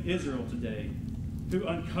king of Israel today, who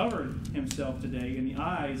uncovered himself today in the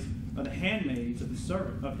eyes of the handmaids of his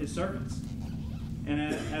servants. And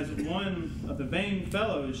as one of the vain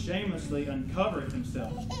fellows shamelessly uncovered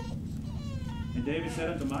himself. And David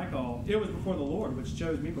said unto Michal, it was before the Lord which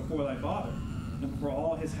chose me before thy father, and before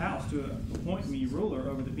all his house, to appoint me ruler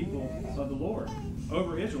over the people of the Lord,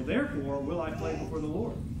 over Israel. Therefore will I play before the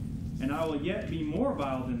Lord. And I will yet be more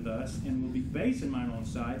vile than thus, and will be base in mine own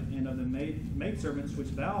sight, and of the maidservants which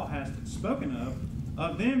thou hast spoken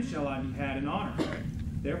of them shall I be had in honor.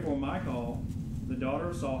 Therefore Michal, the daughter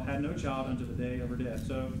of Saul, had no child unto the day of her death.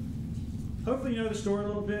 So, hopefully you know the story a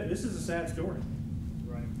little bit. This is a sad story.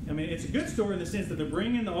 Right. I mean, it's a good story in the sense that they're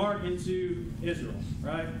bringing the ark into Israel,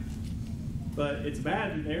 right? But it's a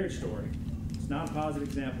bad marriage story. It's not a positive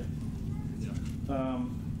example. Yeah.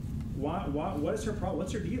 What is her problem?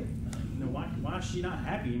 What's her deal? You know, why is she not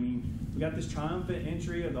happy? I mean, we got this triumphant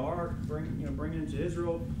entry of the ark, bringing it into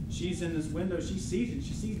Israel. She's in this window. She sees it.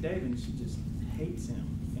 She sees David, and she just hates him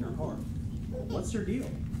in her heart. What's her deal?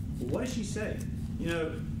 Well, what does she say? You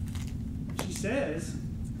know, she says,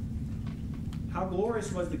 how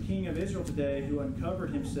glorious was the king of Israel today, who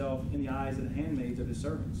uncovered himself in the eyes of the handmaids of his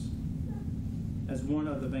servants. As one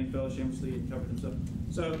of the vain fellows shamelessly uncovered himself.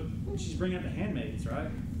 So she's bringing up the handmaids, right?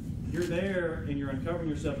 You're there and you're uncovering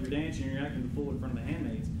yourself, you're dancing, you're acting the fool in front of the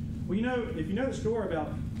handmaids. Well, you know, if you know the story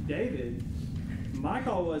about David,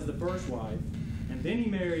 Michal was the first wife, And then he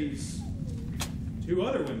marries 2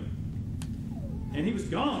 other women. And he was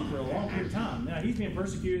gone for a long period of time. Now, he's being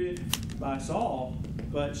persecuted by Saul,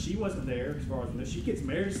 but she wasn't there as far as this. She gets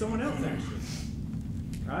married to someone else, actually.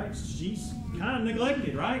 Right? She's kind of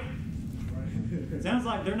neglected, right? It sounds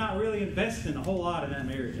like they're not really investing a whole lot in that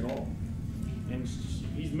marriage at all. And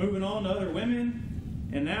he's moving on to other women,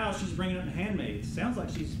 and now she's bringing up handmaids. Sounds like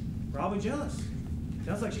she's probably jealous.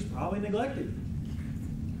 Sounds like she's probably neglected.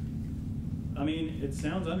 I mean, it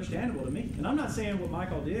sounds understandable to me. And I'm not saying what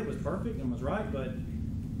Michael did was perfect and was right, but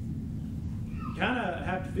you kind of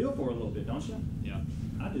have to feel for her a little bit, don't you? Yeah.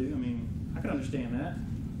 I do. I mean, I can understand that.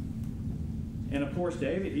 And of course,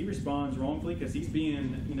 David, he responds wrongfully because he's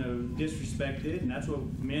being, disrespected, and that's what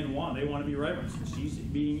men want. They want to be reverenced. She's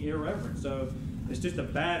being irreverent. So it's just a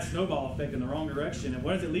bad snowball effect in the wrong direction. And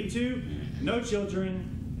what does it lead to? No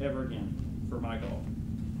children ever again for Michael.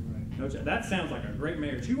 No, that sounds like a great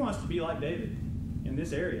marriage. Who wants to be like David in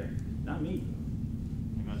this area? Not me.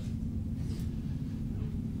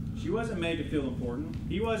 She wasn't made to feel important.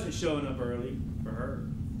 He wasn't showing up early for her.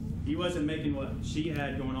 He wasn't making what she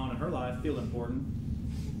had going on in her life feel important,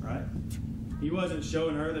 right? He wasn't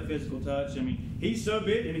showing her the physical touch. I mean, he's so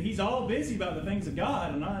busy. I mean, he's all busy about the things of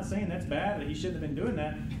God. I'm not saying that's bad, that he shouldn't have been doing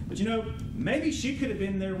that. But maybe she could have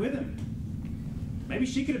been there with him. Maybe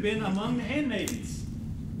she could have been among the handmaidens.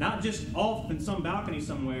 Not just off in some balcony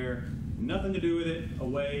somewhere, nothing to do with it,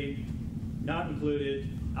 away, not included.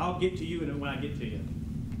 I'll get to you when I get to you.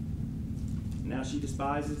 Now she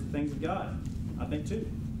despises the things of God, I think too.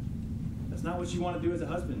 That's not what you want to do as a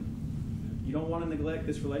husband. You don't want to neglect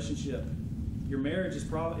this relationship. Your marriage is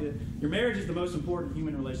the most important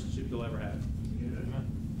human relationship you'll ever have.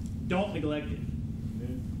 Don't neglect it.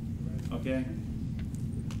 Okay?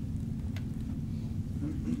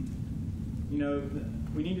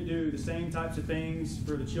 We need to do the same types of things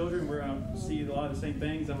for the children. We're going to see a lot of the same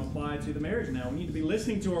things I'm applied to the marriage now. We need to be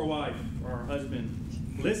listening to our wife or our husband.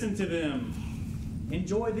 Listen to them.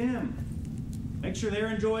 Enjoy them. Make sure they're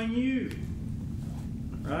enjoying you.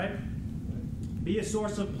 Right? Be a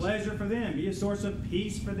source of pleasure for them. Be a source of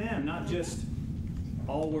peace for them. Not just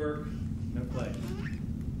all work, no play.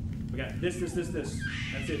 We got this. That's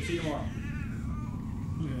it. See you tomorrow.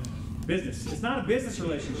 Business. It's not a business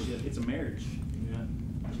relationship. It's a marriage.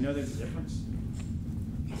 There's a difference.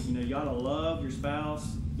 You ought to love your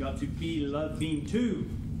spouse. You ought to be loving to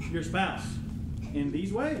your spouse in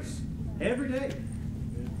these ways. Every day.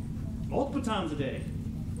 Multiple times a day.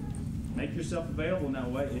 Make yourself available in that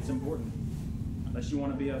way. It's important. Unless you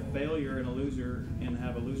want to be a failure and a loser and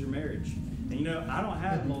have a loser marriage. And I don't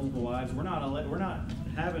have multiple wives. We're not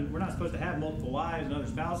supposed to have multiple wives and other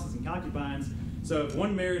spouses and concubines. So if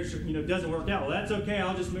one marriage, doesn't work out, well, that's okay.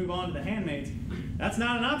 I'll just move on to the handmaids. That's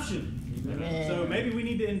not an option. So maybe we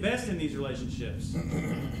need to invest in these relationships.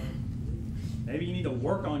 Maybe you need to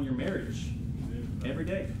work on your marriage every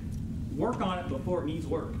day. Work on it before it needs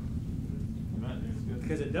work.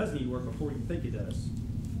 Because it does need work before you think it does.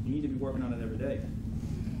 You need to be working on it every day.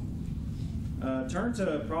 Turn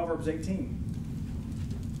to Proverbs 18.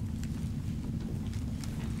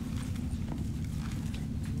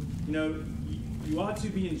 You ought to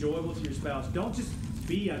be enjoyable to your spouse. Don't just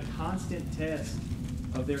be a constant test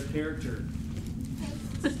of their character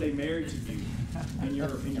to stay married to you in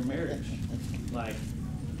your marriage. Like,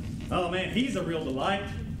 oh man, he's a real delight,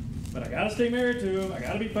 but I gotta stay married to him. I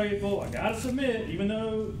gotta be faithful. I gotta submit, even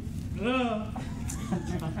though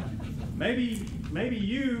maybe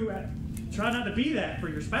you try not to be that for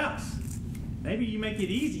your spouse. Maybe you make it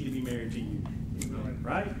easy to be married to you,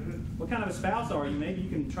 right? What kind of a spouse are you? Maybe you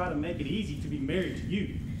can try to make it easy to be married to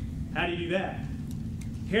you. How do you do that?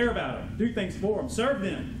 Care about them. Do things for them. Serve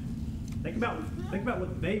them. Think about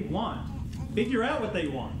what they want. Figure out what they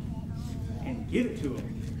want. And give it to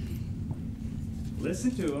them. Listen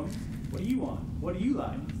to them. What do you want? What do you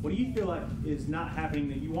like? What do you feel like is not happening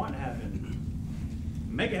that you want to happen?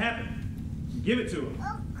 Make it happen. Give it to them.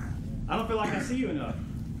 I don't feel like I see you enough.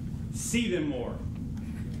 See them more.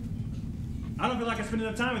 I don't feel like I spend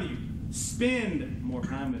enough time with you. Spend more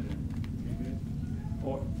time with them.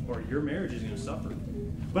 Or your marriage is going to suffer.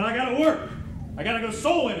 But I got to work. I got to go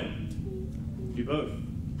soul winning. Do both.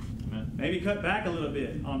 Maybe cut back a little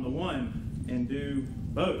bit on the one and do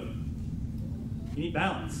both. You need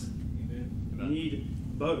balance. You need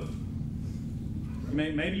both.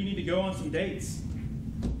 Maybe you need to go on some dates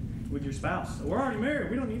with your spouse. We're already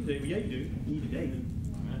married. We don't need to date. Yeah, you do. You need to date.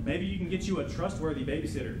 Maybe you can get you a trustworthy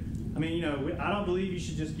babysitter. I mean, I don't believe you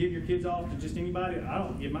should just give your kids off to just anybody. I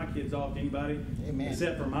don't give my kids off to anybody. Amen.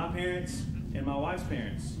 Except for my parents and my wife's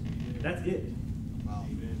parents. That's it. Wow.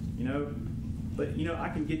 But, you know, I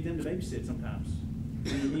can get them to babysit sometimes.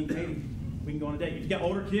 Me and Katie, we can go on a date. If you got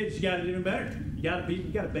older kids, you got it even better. You got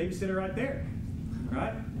a babysitter right there,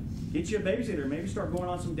 right? Get you a babysitter. Maybe start going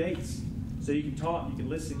on some dates so you can talk, you can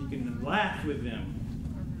listen, you can laugh with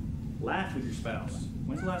them. Laugh with your spouse.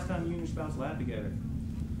 When's the last time you and your spouse laughed together?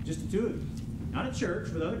 Just the two of you. Not at church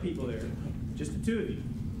with other people there. Just the two of you.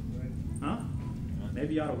 Huh?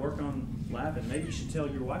 Maybe you ought to work on laughing. Maybe you should tell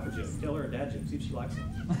your wife a joke. Tell her a dad joke. See if she likes them.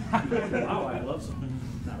 My wife loves them.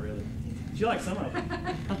 Not really. She likes some of them.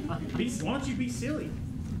 Why don't you be silly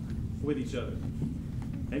with each other?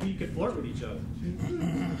 Maybe you could flirt with each other.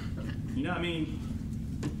 You know, I mean,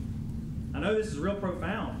 I know this is real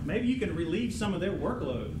profound. Maybe you could relieve some of their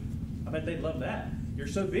workload. I bet they'd love that. You're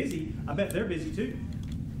so busy, I bet they're busy too.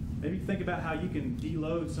 Maybe think about how you can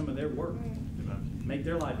deload some of their work. Make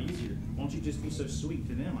their life easier. Won't you just be so sweet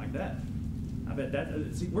to them like that? I bet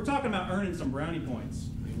that. See, we're talking about earning some brownie points.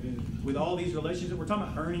 With all these relationships, we're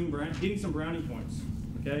talking about getting some brownie points.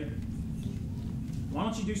 Okay? Why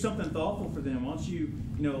don't you do something thoughtful for them? Why don't you,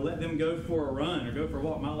 let them go for a run or go for a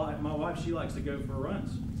walk? My wife, she likes to go for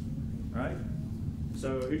runs. Right?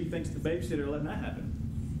 So who do you think's the babysitter letting that happen?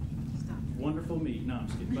 Wonderful me. No, I'm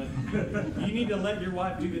just kidding. But you need to let your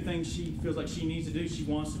wife do the things she feels like she needs to do, she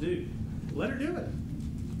wants to do. Let her do it.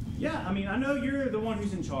 Yeah, I mean, I know you're the one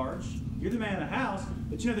who's in charge. You're the man of the house.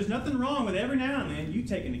 But, there's nothing wrong with every now and then you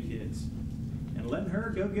taking the kids and letting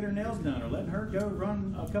her go get her nails done or letting her go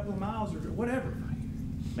run a couple of miles or whatever.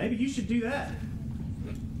 Maybe you should do that.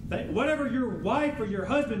 Whatever your wife or your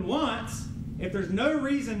husband wants, if there's no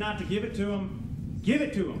reason not to give it to them, give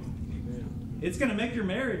it to them. It's going to make your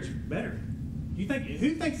marriage better.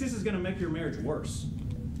 Who thinks this is going to make your marriage worse?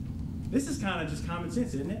 This is kind of just common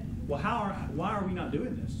sense, isn't it? Well, why are we not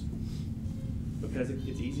doing this? Because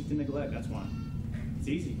it's easy to neglect. That's why. It's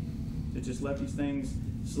easy to just let these things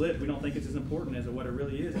slip. We don't think it's as important as what it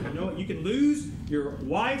really is. And you know what? You can lose your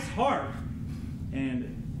wife's heart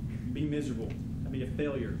and be miserable and be a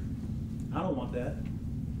failure. I don't want that.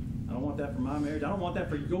 I don't want that for my marriage. I don't want that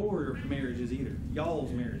for your marriages either.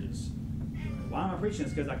 Y'all's marriages. Why am I preaching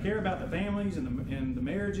this? Because I care about the families and the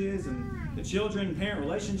marriages and the children, parent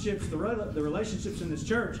relationships, the relationships in this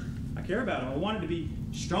church. I care about them. I want it to be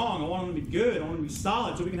strong. I want them to be good. I want them to be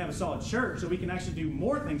solid so we can have a solid church, so we can actually do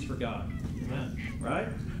more things for God. Amen. Right?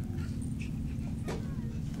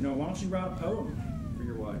 Why don't you write a poem for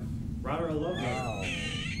your wife? Write her a love letter.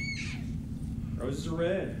 Roses are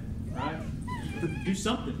red. Right? Do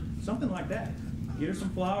something like that. Get her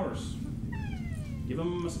some flowers. Give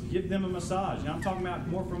them a massage. Now I'm talking about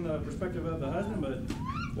more from the perspective of the husband, but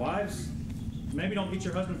wives, maybe don't get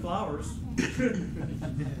your husband flowers.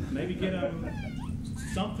 Maybe get him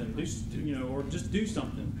something, or just do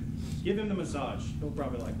something. Give him the massage. He'll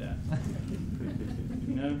probably like that.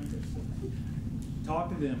 Talk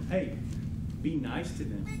to them. Hey, be nice to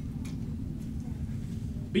them.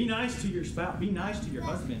 Be nice to your spouse. Be nice to your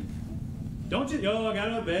husband. Don't just, I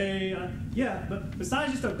gotta obey. Yeah, but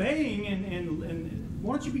besides just obeying and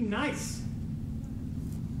why don't you be nice?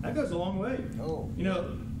 That goes a long way. Oh.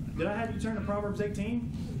 Did I have you turn to Proverbs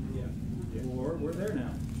 18? Yeah. Well, we're there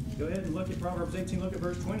now. Go ahead and look at Proverbs 18. Look at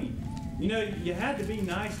verse 20. You had to be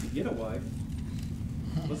nice to get a wife.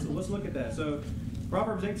 Let's look at that. So,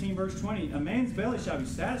 Proverbs 18, verse 20. A man's belly shall be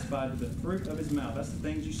satisfied with the fruit of his mouth. That's the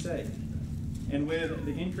things you say. And with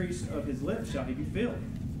the increase of his lips shall he be filled.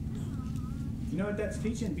 You know what that's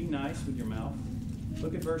teaching? Be nice with your mouth.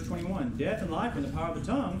 Look at verse 21. Death and life are in the power of the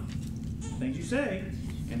tongue. Things you say,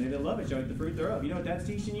 and they that love it shall eat the fruit thereof. You know what that's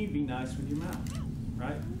teaching you? Be nice with your mouth.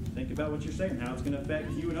 Right? Think about what you're saying, how it's going to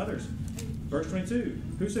affect you and others. Verse 22.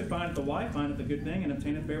 Whoso findeth a wife findeth a good thing and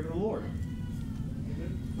obtaineth favor of the Lord.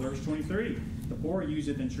 Verse 23. The poor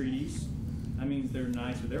useth entreaties. That means they're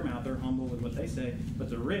nice with their mouth. They're humble with what they say. But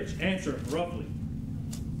the rich answereth roughly.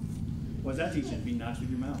 What's that teaching? Be nice with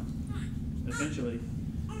your mouth. Essentially,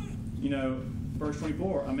 verse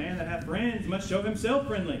 24, a man that hath friends must show himself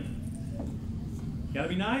friendly. Got to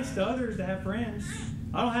be nice to others to have friends.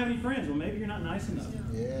 I don't have any friends. Well, maybe you're not nice enough.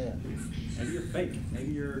 Yeah. Maybe you're fake.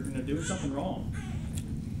 Maybe you're doing something wrong.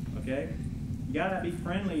 Okay? You got to be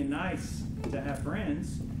friendly and nice to have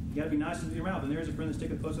friends. You got to be nice with your mouth. And there's a friend that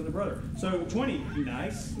sticketh closer than a brother. So 20, be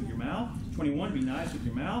nice with your mouth. 21, be nice with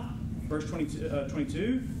your mouth. Verse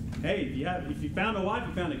 22, hey, if you found a wife,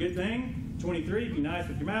 you found a good thing. 23, be nice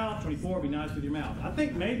with your mouth. 24, be nice with your mouth. I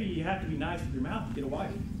think maybe you have to be nice with your mouth to get a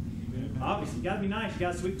wife. Obviously, you got to be nice. You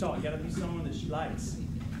got to sweet talk. You got to be someone that she likes.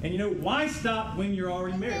 And why stop when you're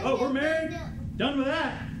already married? Oh, we're married? Done with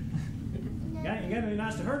that. You got to be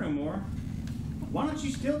nice to her no more. Why don't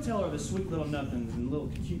you still tell her the sweet little nothings and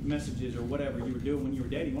little cute messages or whatever you were doing when you were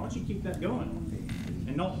dating? Why don't you keep that going?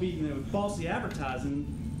 And don't be falsely advertising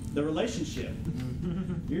the relationship.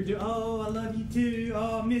 You're doing, oh, I love you too.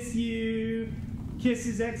 Oh, I miss you.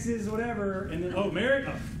 Kisses, exes, whatever. And then, oh, married?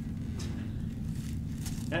 Oh.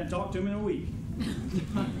 Hadn't talked to him in a week.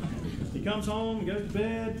 He comes home, goes to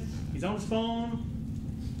bed. He's on his phone.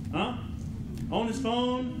 Huh? On his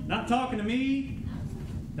phone, not talking to me.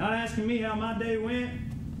 Not asking me how my day went,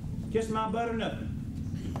 kissing my butt or nothing.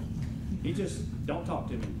 He just don't talk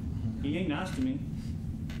to me. He ain't nice to me.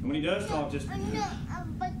 And when he does talk, just,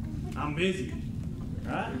 I'm busy,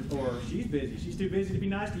 right? Or she's busy. She's too busy to be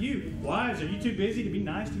nice to you. Wives, are you too busy to be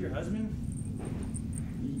nice to your husband?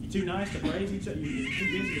 You too nice to praise each other? You're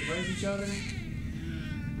too busy to praise each other?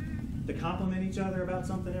 To compliment each other about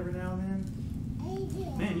something every now and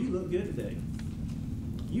then? Man, you look good today.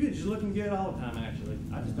 You just looking good all the time, actually.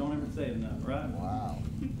 I just don't ever say it enough, right? Wow.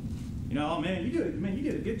 You know, oh man, you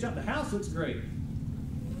did a good job. The house looks great.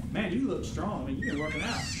 Man, you look strong. I mean, you've been working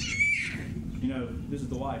out. You know, this is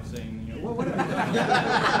the wife saying, you know, well, whatever.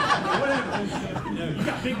 Whatever. You know, you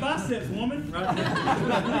got big biceps, woman, right?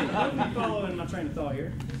 Let me follow in my train of thought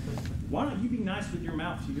here. Why don't you be nice with your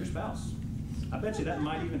mouth to your spouse? I bet you that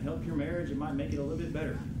might even help your marriage. It might make it a little bit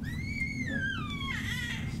better.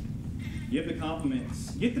 Give the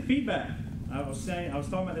compliments. Get the feedback. I was talking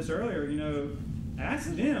about this earlier. You know, ask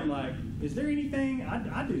them, like, is there anything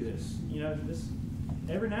I do this? You know, this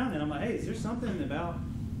every now and then I'm like, hey, is there something about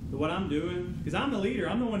what I'm doing? Because I'm the leader.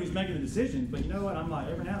 I'm the one who's making the decisions. But you know what? I'm like,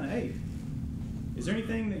 every now and then, hey, is there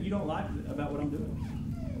anything that you don't like about what I'm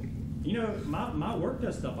doing? You know, my work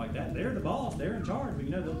does stuff like that. They're the boss. They're in charge. But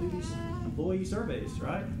you know, they'll do these employee surveys,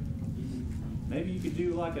 right? Maybe you could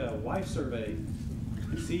do like a wife survey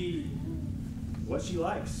and see what she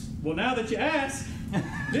likes. Well, now that you ask,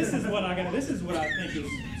 this is what I think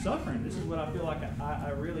is suffering. This is what I feel like I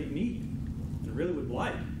really need and really would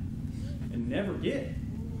like and never get.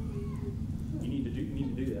 You need to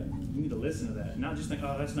do that. You need to listen to that. Not just think,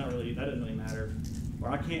 oh, that doesn't really matter. Or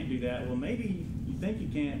I can't do that. Well, maybe you think you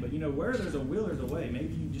can't, but you know, where there's a will, there's a way.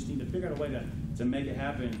 Maybe you just need to figure out a way to make it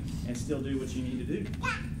happen and still do what you need to do.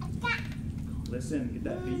 Listen, get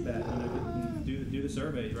that feedback. You know, do the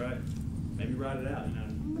surveys, right? Maybe write it out, you know.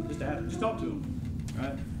 Just talk to them,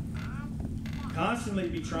 right? Constantly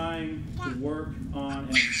be trying to work on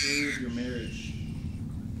and improve your marriage.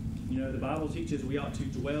 You know, the Bible teaches we ought to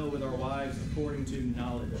dwell with our wives according to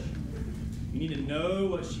knowledge. You need to know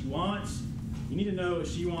what she wants. You need to know what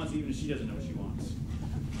she wants even if she doesn't know what she wants.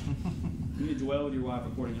 You need to dwell with your wife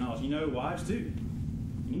according to knowledge. You know, wives too.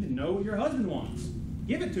 You need to know what your husband wants.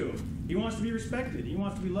 Give it to him. He wants to be respected. He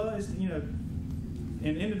wants to be loved, you know.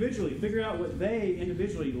 And individually, figure out what they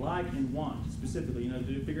individually like and want, specifically. You know,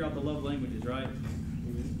 to figure out the love languages, right?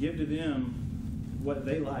 Give to them what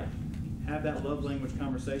they like. Have that love language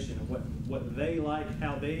conversation of what they like,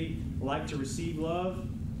 how they like to receive love.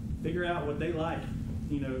 Figure out what they like,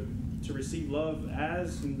 you know, to receive love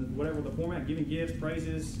as, in whatever the format, giving gifts,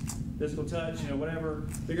 praises, physical touch, you know, whatever.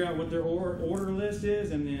 Figure out what their order list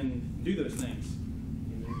is, and then do those things.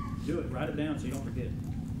 Do it. Write it down so you don't forget.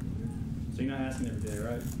 So you're not asking every day,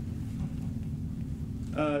 right?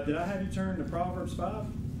 Did I have you turn to Proverbs 5?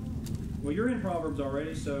 Well, you're in Proverbs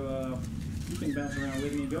already, so you can bounce around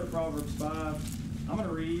with me. Go to Proverbs 5. I'm going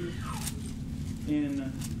to read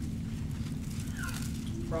in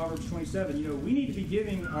Proverbs 27. You know, we need to be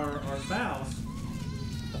giving our spouse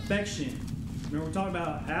affection. Remember, we're talking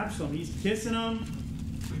about Absalom. He's kissing them.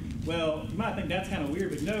 Well, you might think that's kind of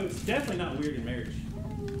weird, but no, it's definitely not weird in marriage.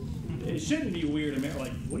 It shouldn't be weird in marriage.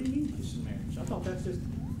 Like, what do you mean kiss in marriage? I thought that's just,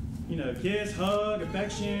 you know, kiss, hug,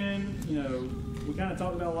 affection. You know, we kind of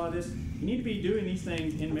talked about a lot of this. You need to be doing these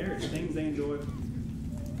things in marriage, things they enjoy.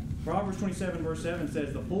 Proverbs 27, verse 7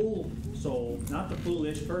 says, the full soul, not the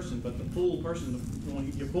foolish person, but the full person, the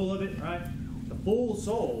one you're full of it, right? The full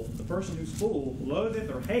soul, the person who's full, loatheth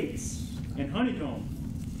or hates and honeycomb.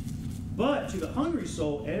 But to the hungry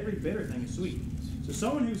soul, every bitter thing is sweet. So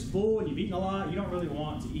someone who's full and you've eaten a lot, you don't really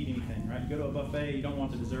want to eat anything, right? You go to a buffet, you don't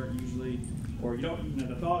want the dessert usually, or you don't, you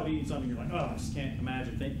know, the thought of eating something, you're like, oh, I just can't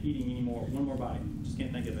imagine eating anymore, one more bite, just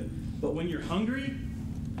can't think of it. But when you're hungry,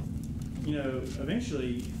 you know,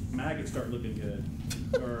 eventually maggots start looking good,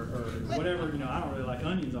 or whatever. You know, I don't really like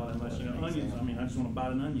onions all that much. You know, onions. I mean, I just want to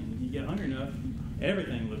bite an onion. If you get hungry enough,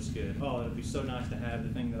 everything looks good. Oh, it'd be so nice to have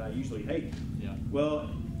the thing that I usually hate. Yeah.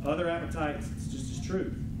 Well, other appetites, it's just as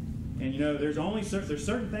true. And you know, there's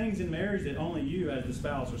certain things in marriage that only you as the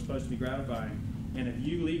spouse are supposed to be gratifying. And if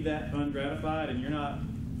you leave that ungratified and you're not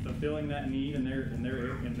fulfilling that need in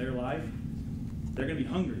their life, they're going to be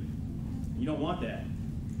hungry. You don't want that.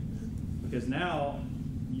 Because now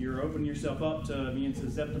you're opening yourself up to being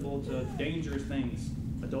susceptible to dangerous things,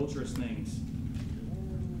 adulterous things.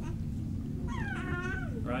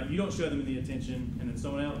 Right? You don't show them the attention, and then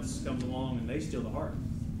someone else comes along and they steal the heart.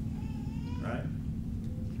 Right?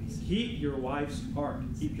 Keep your wife's heart.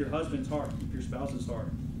 Keep your husband's heart. Keep your spouse's heart.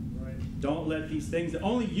 Right. Don't let these things that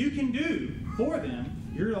only you can do for them,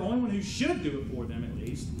 you're the only one who should do it for them at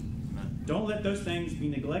least. Don't let those things be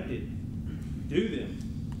neglected. Do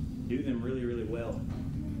them. Do them really, really well.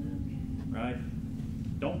 Right?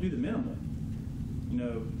 Don't do the minimal. You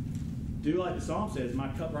know, do like the Psalm says, my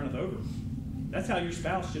cup runneth over. That's how your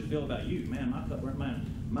spouse should feel about you. Man,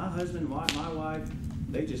 my husband, my wife,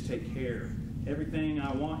 they just take care of everything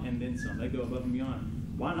I want and then some. They go above and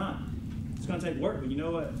beyond. Why not? It's going to take work, but you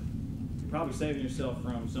know what? You're probably saving yourself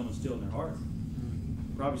from someone stealing their heart.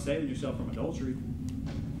 You're probably saving yourself from adultery.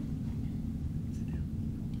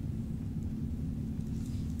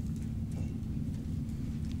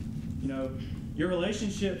 You know, your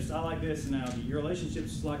relationships, I like this analogy, your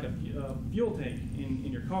relationships is like a fuel tank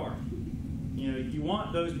in your car. You know, you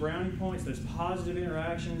want those brownie points, those positive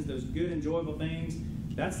interactions, those good, enjoyable things.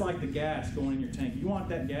 That's like the gas going in your tank. You want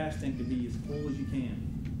that gas tank to be as full as you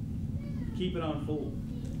can. Keep it on full.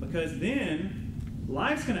 Because then,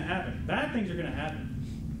 life's going to happen. Bad things are going to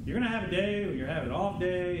happen. You're going to have a day where you're having an off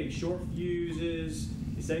day, short fuses,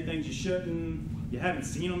 you say things you shouldn't, you haven't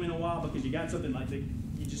seen them in a while because you got something like that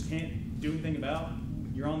you just can't do anything about.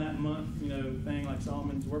 You're on that month, you know, thing like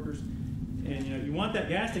Solomon's workers. And, you know, you want that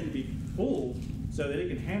gas tank to be full so that it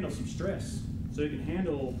can handle some stress. So it can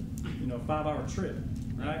handle, you know, a 5-hour trip,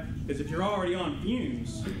 right? Because if you're already on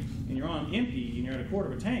fumes and you're on empty and you're at a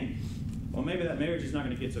quarter of a tank, well, maybe that marriage is not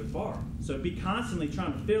going to get so far. So be constantly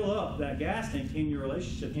trying to fill up that gas tank in your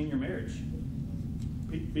relationship, in your marriage.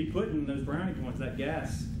 Be putting those brownie points, that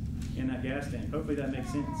gas, in that gas tank. Hopefully that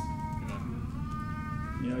makes sense.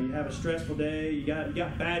 You know, you have a stressful day, you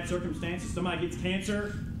got bad circumstances, somebody gets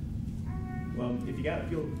cancer. Well, if you got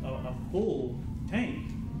a full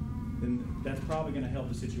tank, then that's probably going to help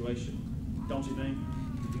the situation. Don't you think?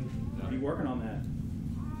 Be working on that.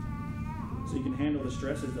 So you can handle the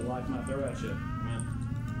stresses that life might throw at you.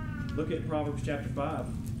 Look at Proverbs chapter 5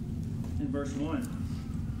 in verse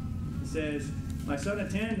 1. It says, my son,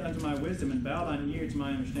 attend unto my wisdom, and bow thine ear to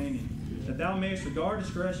my understanding, that thou mayest regard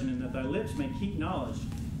discretion, and that thy lips may keep knowledge.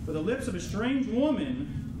 For the lips of a strange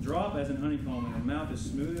woman drop as an honeycomb, and her mouth is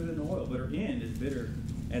smoother than oil, but her end is bitter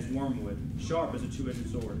as wormwood, sharp as a two-edged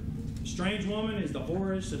sword. A strange woman is the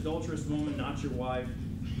whorish, adulterous woman, not your wife.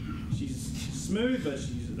 She's smooth, but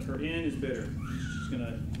her end is bitter. She's going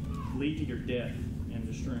to lead to your death and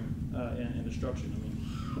destruction.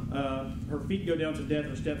 Her feet go down to death,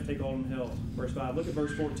 her steps take all in hell. Verse 5. Look at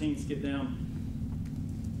verse 14, skip down.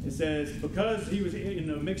 It says, because he was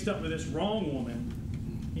mixed up with this wrong woman,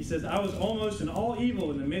 he says, I was almost in all evil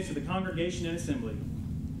in the midst of the congregation and assembly.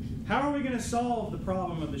 How are we going to solve the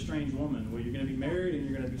problem of the strange woman? Well, you're going to be married and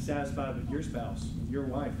you're going to be satisfied with your spouse, with your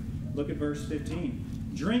wife. Look at verse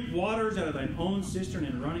 15. Drink waters out of thine own cistern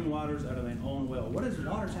and running waters out of thine own well. What does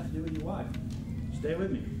waters have to do with your wife? Stay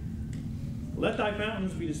with me. Let thy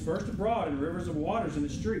fountains be dispersed abroad in rivers of waters in the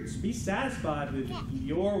streets. Be satisfied with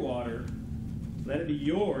your water. Let it be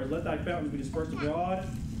yours. Let thy fountains be dispersed abroad.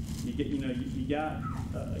 You got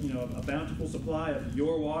a bountiful supply of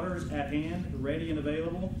your waters at hand, ready and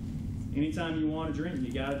available. Anytime you want to drink,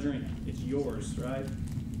 you got to drink. It's yours, right?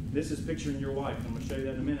 This is picturing your wife. I'm going to show you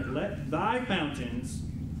that in a minute. Let thy fountains,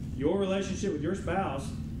 your relationship with your spouse,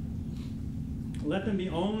 let them be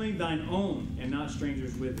only thine own and not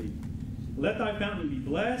strangers with thee. Let thy fountain be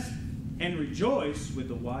blessed and rejoice with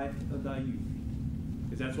the wife of thy youth.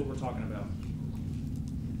 Because that's what we're talking about.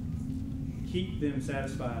 Keep them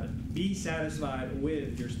satisfied. Be satisfied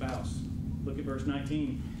with your spouse. Look at verse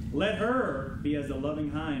 19. Let her be as the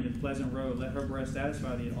loving hind and pleasant roe. Let her breast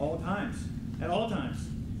satisfy thee at all times. At all times.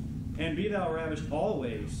 And be thou ravished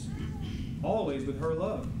always. Always with her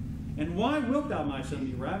love. And why wilt thou, my son,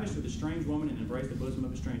 be ravished with a strange woman and embrace the bosom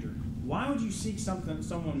of a stranger? Why would you seek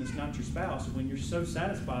someone that's not your spouse when you're so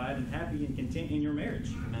satisfied and happy and content in your marriage?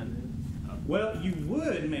 Amen. Well, you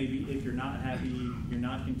would maybe if you're not happy, you're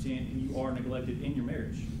not content, and you are neglected in your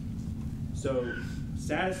marriage. So,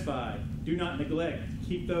 satisfy. Do not neglect.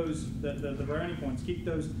 Keep those, the brownie points, keep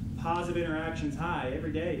those positive interactions high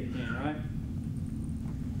every day if you can, right?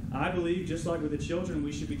 I believe, just like with the children,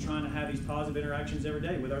 we should be trying to have these positive interactions every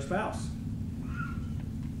day with our spouse.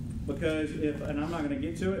 Because and I'm not going to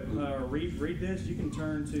get to it, or read this, you can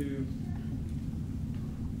turn to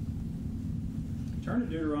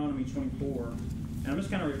Deuteronomy 24. And I'm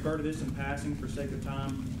just going to refer to this in passing for sake of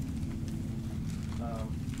time.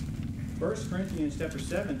 1 Corinthians chapter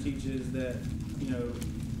 7 teaches that,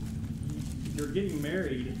 you're getting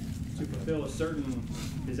married to fulfill a certain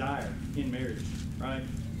desire in marriage, right?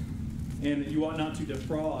 And that you ought not to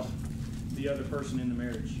defraud the other person in the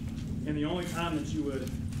marriage. And the only time that you would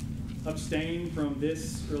abstain from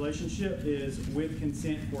this relationship is with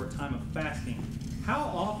consent for a time of fasting. How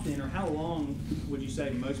often or how long would you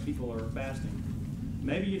say most people are fasting?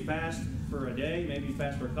 Maybe you fast for a day, maybe you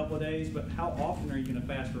fast for a couple of days, but how often are you going to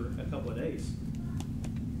fast for a couple of days?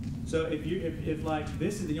 So if like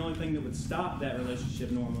this is the only thing that would stop that relationship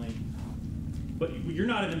normally, but you're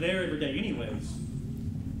not even there every day anyways,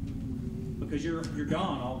 because you're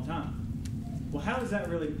gone all the time. Well, how does that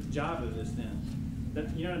really jive with this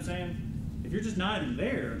then? You know what I'm saying? If you're just not even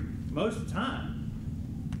there most of the time,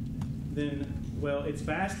 then, well, it's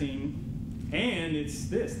fasting and it's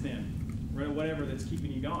this then, whatever that's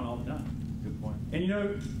keeping you gone all the time. Good point. And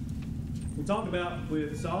we talk about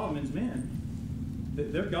with Solomon's men,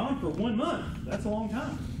 that they're gone for 1 month. That's a long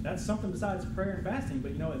time. That's something besides prayer and fasting,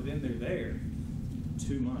 but then they're there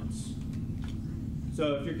 2 months.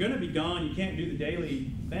 So if you're going to be gone, you can't do the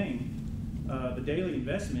daily thing, the daily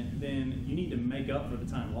investment, then you need to make up for the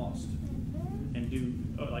time lost and do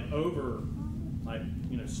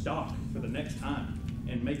stock for the next time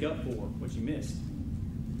and make up for what you missed.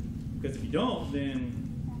 Because if you don't, then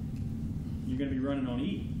you're going to be running on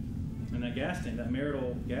E. And that gas tank, that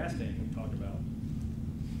marital gas tank we talked about.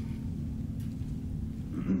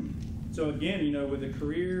 So again, with the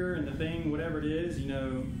career and the thing, whatever it is,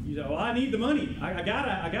 well, I need the money. I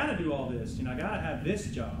gotta do all this. I gotta have this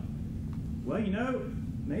job. Well,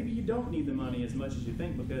 maybe you don't need the money as much as you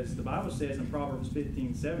think, because the Bible says in Proverbs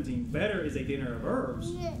 15:17, better is a dinner of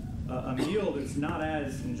herbs, a meal that's not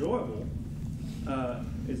as enjoyable,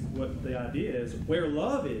 is what the idea is. Where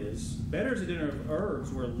love is, better is a dinner of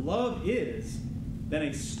herbs where love is than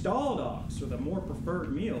a stalled ox with a more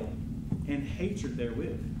preferred meal and hatred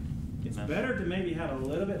therewith. It's better to maybe have a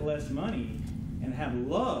little bit less money and have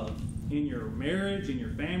love in your marriage, in your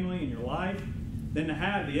family, in your life, than to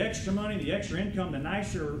have the extra money, the extra income, the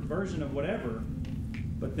nicer version of whatever,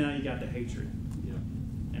 but now you got the hatred. Yeah.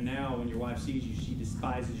 And now when your wife sees you, she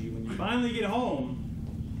despises you. When you finally get home,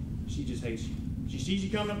 she just hates you. She sees you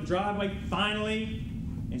coming up the driveway finally,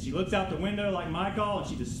 and she looks out the window like Michael, and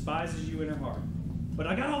she despises you in her heart. But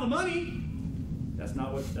I got all the money. That's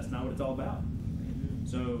not what it's all about.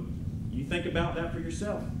 So you think about that for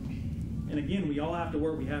yourself. And again, we all have to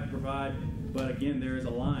work, we have to provide, but again, there is a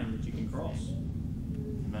line that you can cross.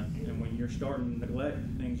 Amen. And when you're starting to neglect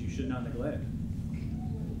things you should not neglect.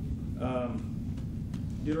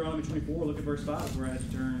 Deuteronomy 24, look at verse 5, where I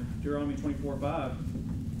had to turn. Deuteronomy 24:5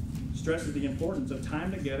 stresses the importance of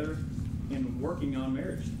time together and working on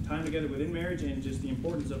marriage. Time together within marriage, and just the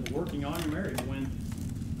importance of working on your marriage. When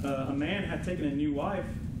a man had taken a new wife,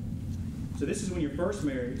 so this is when you're first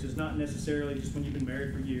married, so it's not necessarily just when you've been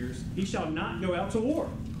married for years. He shall not go out to war,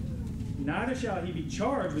 neither shall he be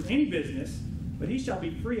charged with any business, but he shall be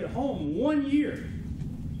free at home 1 year,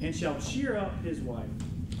 and shall cheer up his wife,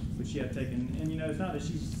 which she had taken. And it's not that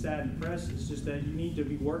she's sad and depressed, it's just that you need to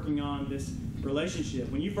be working on this relationship.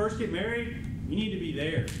 When you first get married, you need to be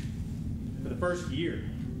there for the first year.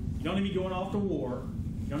 You don't need to be going off to war.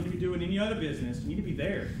 You don't need to be doing any other business. You need to be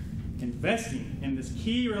there, investing in this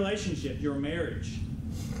key relationship, your marriage,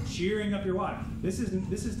 cheering up your wife. This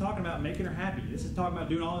is talking about making her happy. This is talking about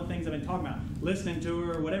doing all the things I've been talking about, listening to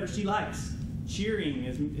her, whatever she likes. Cheering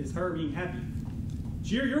is her being happy.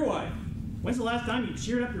 Cheer your wife. When's the last time you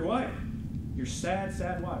cheered up your wife? Your sad,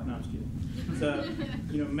 sad wife. No, I'm just kidding. So,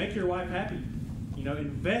 make your wife happy.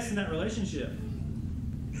 Invest in that relationship.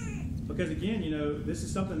 Because again, this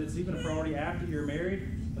is something that's even a priority after you're married.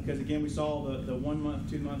 Because again, we saw the 1 month,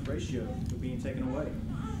 2 month ratio being taken away.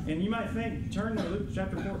 And you might think, turn to Luke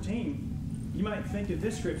chapter 14, you might think of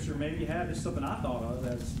this scripture, maybe you have, this is something I thought of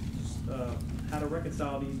as how to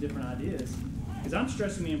reconcile these different ideas. Because I'm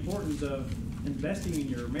stressing the importance of investing in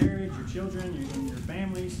your marriage, your children, in your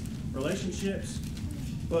families, relationships.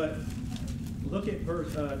 But look at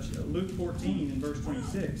Luke 14 and verse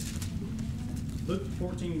 26. Luke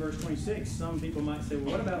 14 verse 26, some people might say,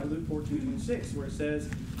 well, what about Luke 14:26, where it says,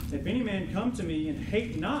 if any man come to me and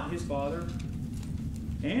hate not his father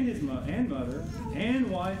and his mother and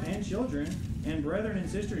wife and children and brethren and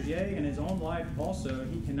sisters, yea, and his own life also,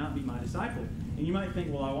 he cannot be my disciple. And you might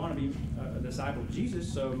think, well, I want to be a disciple of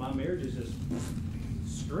Jesus, so my marriage is just,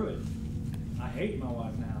 screw it. I hate my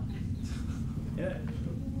wife now. Yeah.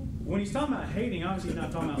 When he's talking about hating, obviously he's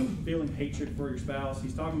not talking about feeling hatred for your spouse.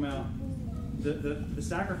 He's talking about the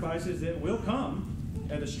sacrifices that will come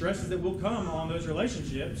and the stresses that will come on those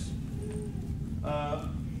relationships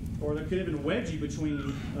or there could have been wedgie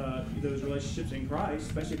between those relationships in Christ,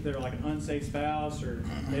 especially if they're like an unsaved spouse or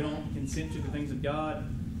they don't consent to the things of God.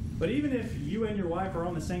 But even if you and your wife are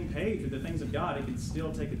on the same page with the things of God, it can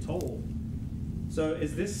still take a toll. So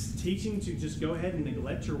is this teaching to just go ahead and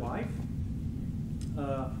neglect your wife?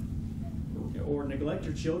 Or neglect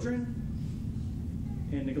your children?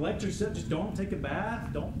 And neglect yourself? Just don't take a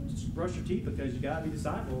bath. Don't just brush your teeth because you got to be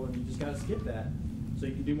disciple and you just got to skip that so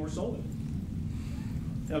you can do more soul winning.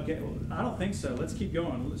 Okay, well, I don't think so. Let's keep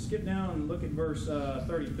going. Let's skip down and look at verse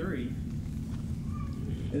 33,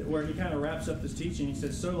 where he kind of wraps up this teaching. He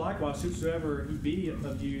says, "So likewise, whosoever he be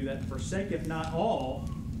of you that forsaketh not all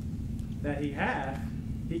that he hath,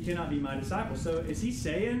 he cannot be my disciple." So is he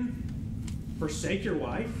saying, forsake your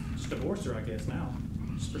wife? Just divorce her, I guess, now.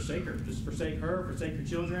 Just forsake her. Just forsake her, forsake your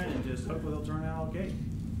children, and just hopefully they'll turn out okay.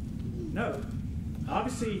 No.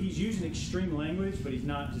 Obviously, he's using extreme language, but he's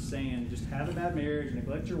not just saying just have a bad marriage,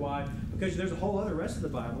 neglect your wife, because there's a whole other rest of the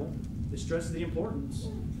Bible that stresses the importance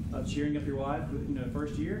of cheering up your wife,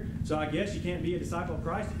 first year. So I guess you can't be a disciple of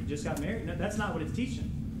Christ if you just got married. No, that's not what it's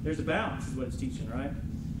teaching. There's a balance is what it's teaching, right?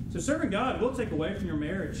 So serving God will take away from your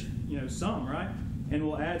marriage, some, right? And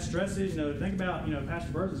will add stresses. Think about,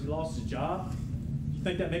 Pastor Berzins, he lost his job. You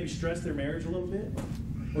think that maybe stressed their marriage a little bit?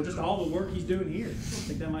 Or just all the work he's doing here? I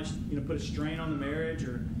think that might, put a strain on the marriage,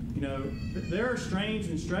 or, there are strains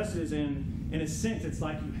and stresses, and in a sense, it's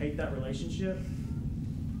like you hate that relationship,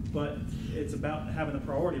 but it's about having the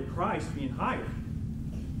priority of Christ being higher.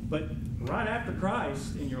 But right after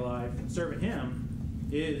Christ in your life, serving Him,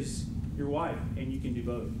 is your wife, and you can do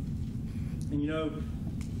both.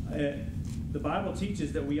 And the Bible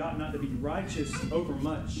teaches that we ought not to be righteous over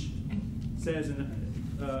much. It says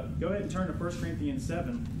go ahead and turn to 1 Corinthians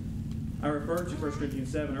 7. I referred to 1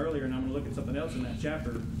 Corinthians 7 earlier, and I'm going to look at something else in that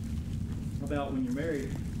chapter about when you're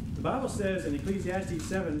married. The Bible says in Ecclesiastes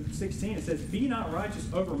 7:16, it says, "Be not righteous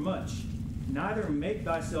over much, neither make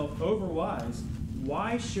thyself overwise.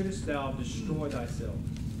 Why shouldest thou destroy thyself?"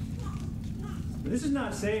 But this is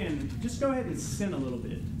not saying, just go ahead and sin a little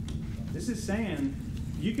bit. This is saying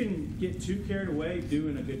you can get too carried away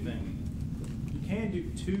doing a good thing. You can do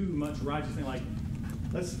too much righteous thing. Like,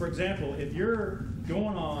 for example, if you're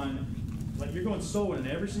going you're going soul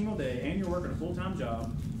winning every single day, and you're working a full-time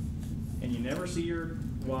job, and you never see your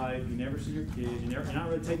wife, you never see your kids, you're not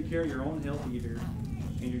really taking care of your own health either,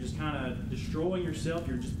 and you're just kind of destroying yourself,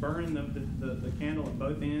 you're just burning the candle at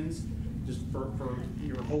both ends, just for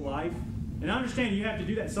your whole life. And I understand you have to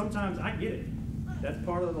do that sometimes. I get it. That's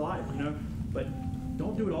part of the life, but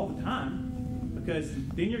don't do it all the time, because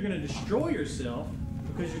then you're going to destroy yourself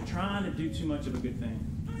because you're trying to do too much of a good thing.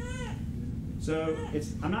 So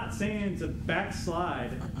I'm not saying to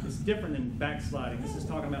backslide. It's different than backsliding. This is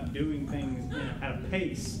talking about doing things at a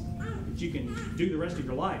pace that you can do the rest of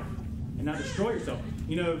your life and not destroy yourself.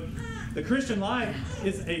 The Christian life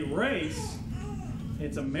is a race.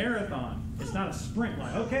 It's a marathon. It's not a sprint.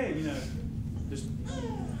 Like, okay, just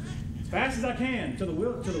as fast as I can till the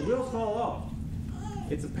wheels fall off.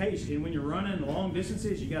 It's a pace, and when you're running long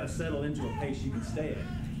distances, you got to settle into a pace you can stay at.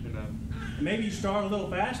 And maybe you start a little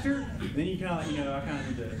faster, then you kind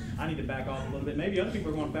of I need to back off a little bit. Maybe other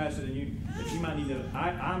people are going faster than you, but you might need to.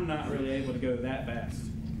 I'm not really able to go that fast,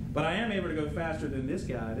 but I am able to go faster than this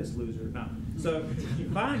guy, this loser. No. So you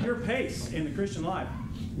find your pace in the Christian life.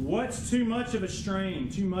 What's too much of a strain,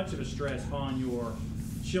 too much of a stress on your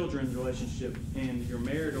children's relationship and your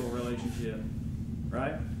marital relationship,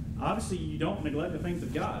 right? Obviously, you don't neglect the things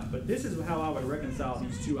of God, but this is how I would reconcile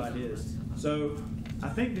these two ideas. So I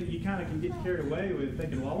think that you kind of can get carried away with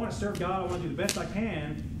thinking, well, I want to serve God, I want to do the best I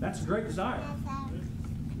can. That's a great desire.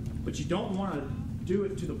 But you don't want to do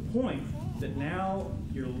it to the point that now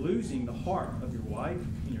you're losing the heart of your wife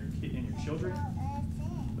and your children.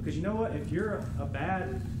 Because you know what? If you're a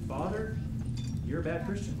bad father, you're a bad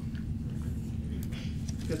Christian.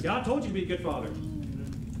 Because God told you to be a good father.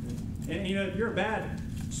 And if you're a bad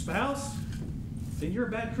spouse, then you're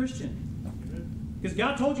a bad Christian. Because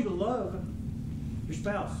God told you to love your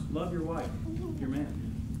spouse, love your wife, your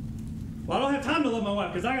man. Well, I don't have time to love my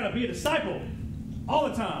wife because I got to be a disciple all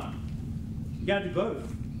the time. You got to do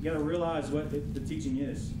both. You got to realize what the teaching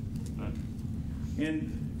is.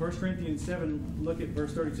 In 1 Corinthians 7, look at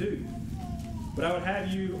verse 32. "But I would have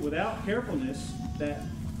you without carefulness, that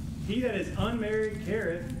he that is unmarried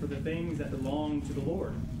careth for the things that belong to the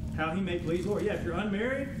Lord, how he may please the Lord." Yeah, if you're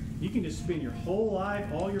unmarried, you can just spend your whole life,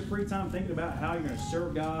 all your free time thinking about how you're going to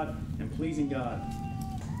serve God and pleasing God.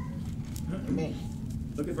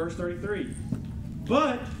 Look at verse 33.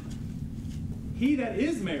 "But he that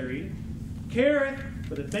is married careth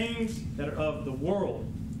for the things that are of the world,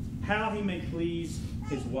 how he may please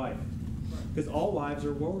his wife. Because all wives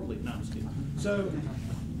are worldly. No, I'm just kidding. So,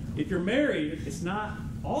 if you're married, it's not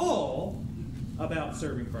all about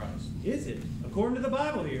serving Christ, is it? According to the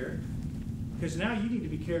Bible here, because now you need to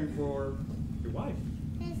be caring for your wife.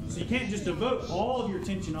 So you can't just devote all of your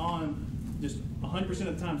attention on just 100%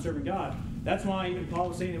 of the time serving God. That's why even Paul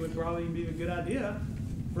was saying it would probably be a good idea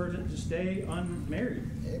for her to stay unmarried.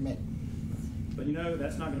 Amen. But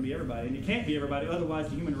that's not going to be everybody. And it can't be everybody, otherwise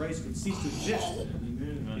the human race would cease to exist.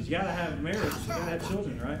 Because you got to have marriage, you got to have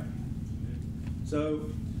children, right? So,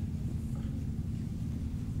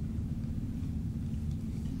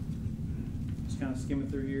 just kind of skimming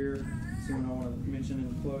through here, see what I want to mention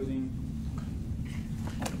in closing.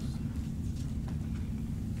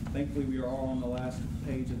 Thankfully, we are all on the last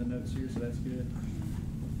page of the notes here, so that's good.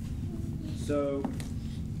 So,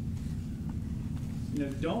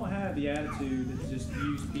 don't have the attitude that just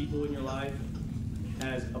views people in your life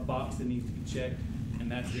as a box that needs to be checked,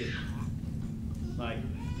 and that's it. Like,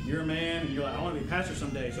 you're a man, and you're like, I want to be a pastor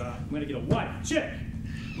someday, so I'm going to get a wife, check.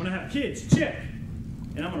 I'm going to have kids, check.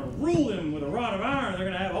 And I'm going to rule them with a rod of iron. They're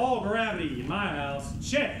going to have all gravity in my house,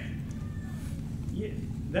 check. Yeah,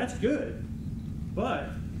 that's good. But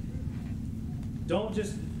don't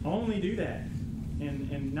just only do that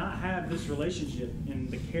and not have this relationship and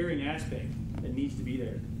the caring aspect that needs to be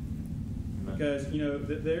there. Because,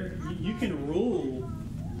 you can rule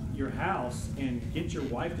your house and get your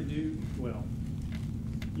wife to do,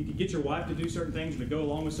 you could get your wife to do certain things, but go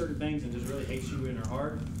along with certain things and just really hate you in her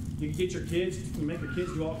heart. You can get your kids, you make your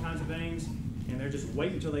kids do all kinds of things, and they're just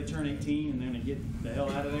waiting until they turn 18 and then they get the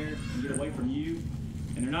hell out of there and get away from you,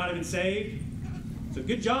 and they're not even saved. So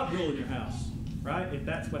good job ruling your house, right? If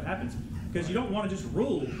that's what happens. Because you don't want to just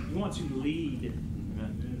rule, you want to lead.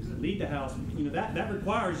 Lead the house. That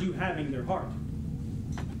requires you having their heart.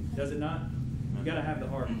 Does it not? You got to have the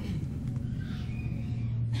heart.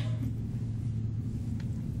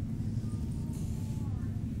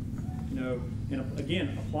 And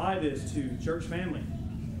again, apply this to church family.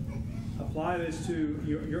 Apply this to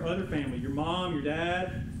your other family, your mom, your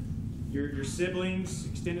dad, your siblings,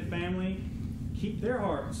 extended family. Keep their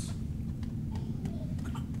hearts.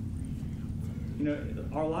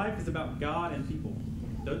 Our life is about God and people.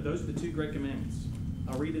 Those are the two great commandments.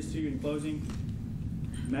 I'll read this to you in closing.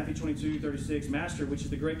 Matthew 22:36. Master, which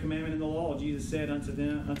is the great commandment in the law? Jesus said unto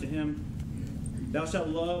him, Thou shalt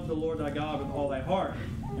love the Lord thy God with all thy heart,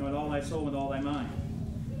 and with all thy soul, and with all thy mind.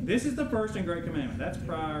 This is the first and great commandment. That's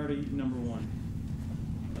priority number one.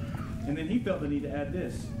 And then he felt the need to add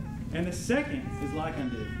this. And the second is like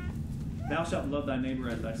unto it. Thou shalt love thy neighbor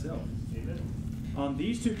as thyself. Amen. On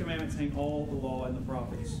these two commandments hang all the law and the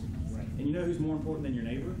prophets. Right. And you know who's more important than your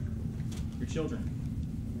neighbor? Your children.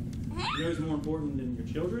 You know who's more important than your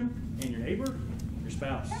children and your neighbor? Your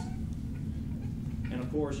spouse. And of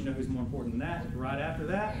course, you know who's more important than that? Right after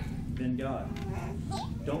that, than God.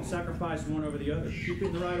 Don't sacrifice one over the other. Keep it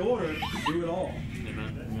in the right order. Do it all.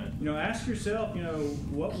 Amen. Ask yourself,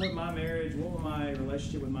 what would my marriage, what would my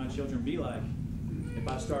relationship with my children be like if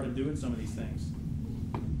I started doing some of these things?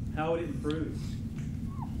 How would it improve?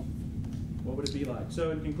 What would it be like?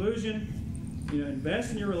 So in conclusion,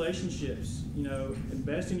 invest in your relationships.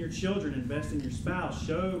 Invest in your children. Invest in your spouse.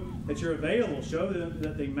 Show that you're available. Show them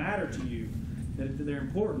that they matter to you. That they're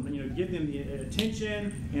important. Give them the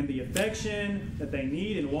attention and the affection that they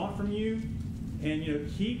need and want from you. And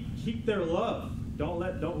keep their love.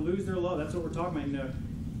 Don't lose their love. That's what we're talking about.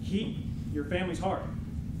 Keep your family's heart.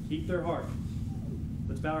 Keep their heart.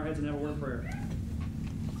 Let's bow our heads and have a word of prayer.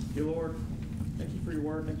 Dear Lord, thank you for your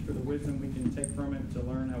word. Thank you for the wisdom we can take from it to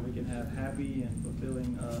learn how we can have happy and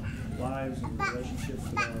fulfilling lives and relationships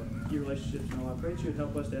with our key relationships in our life. I pray that you would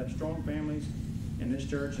help us to have strong families in this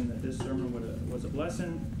church, and that this sermon was a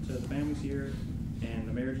blessing to the families here and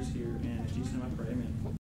the marriages here. And in Jesus' name I pray, amen.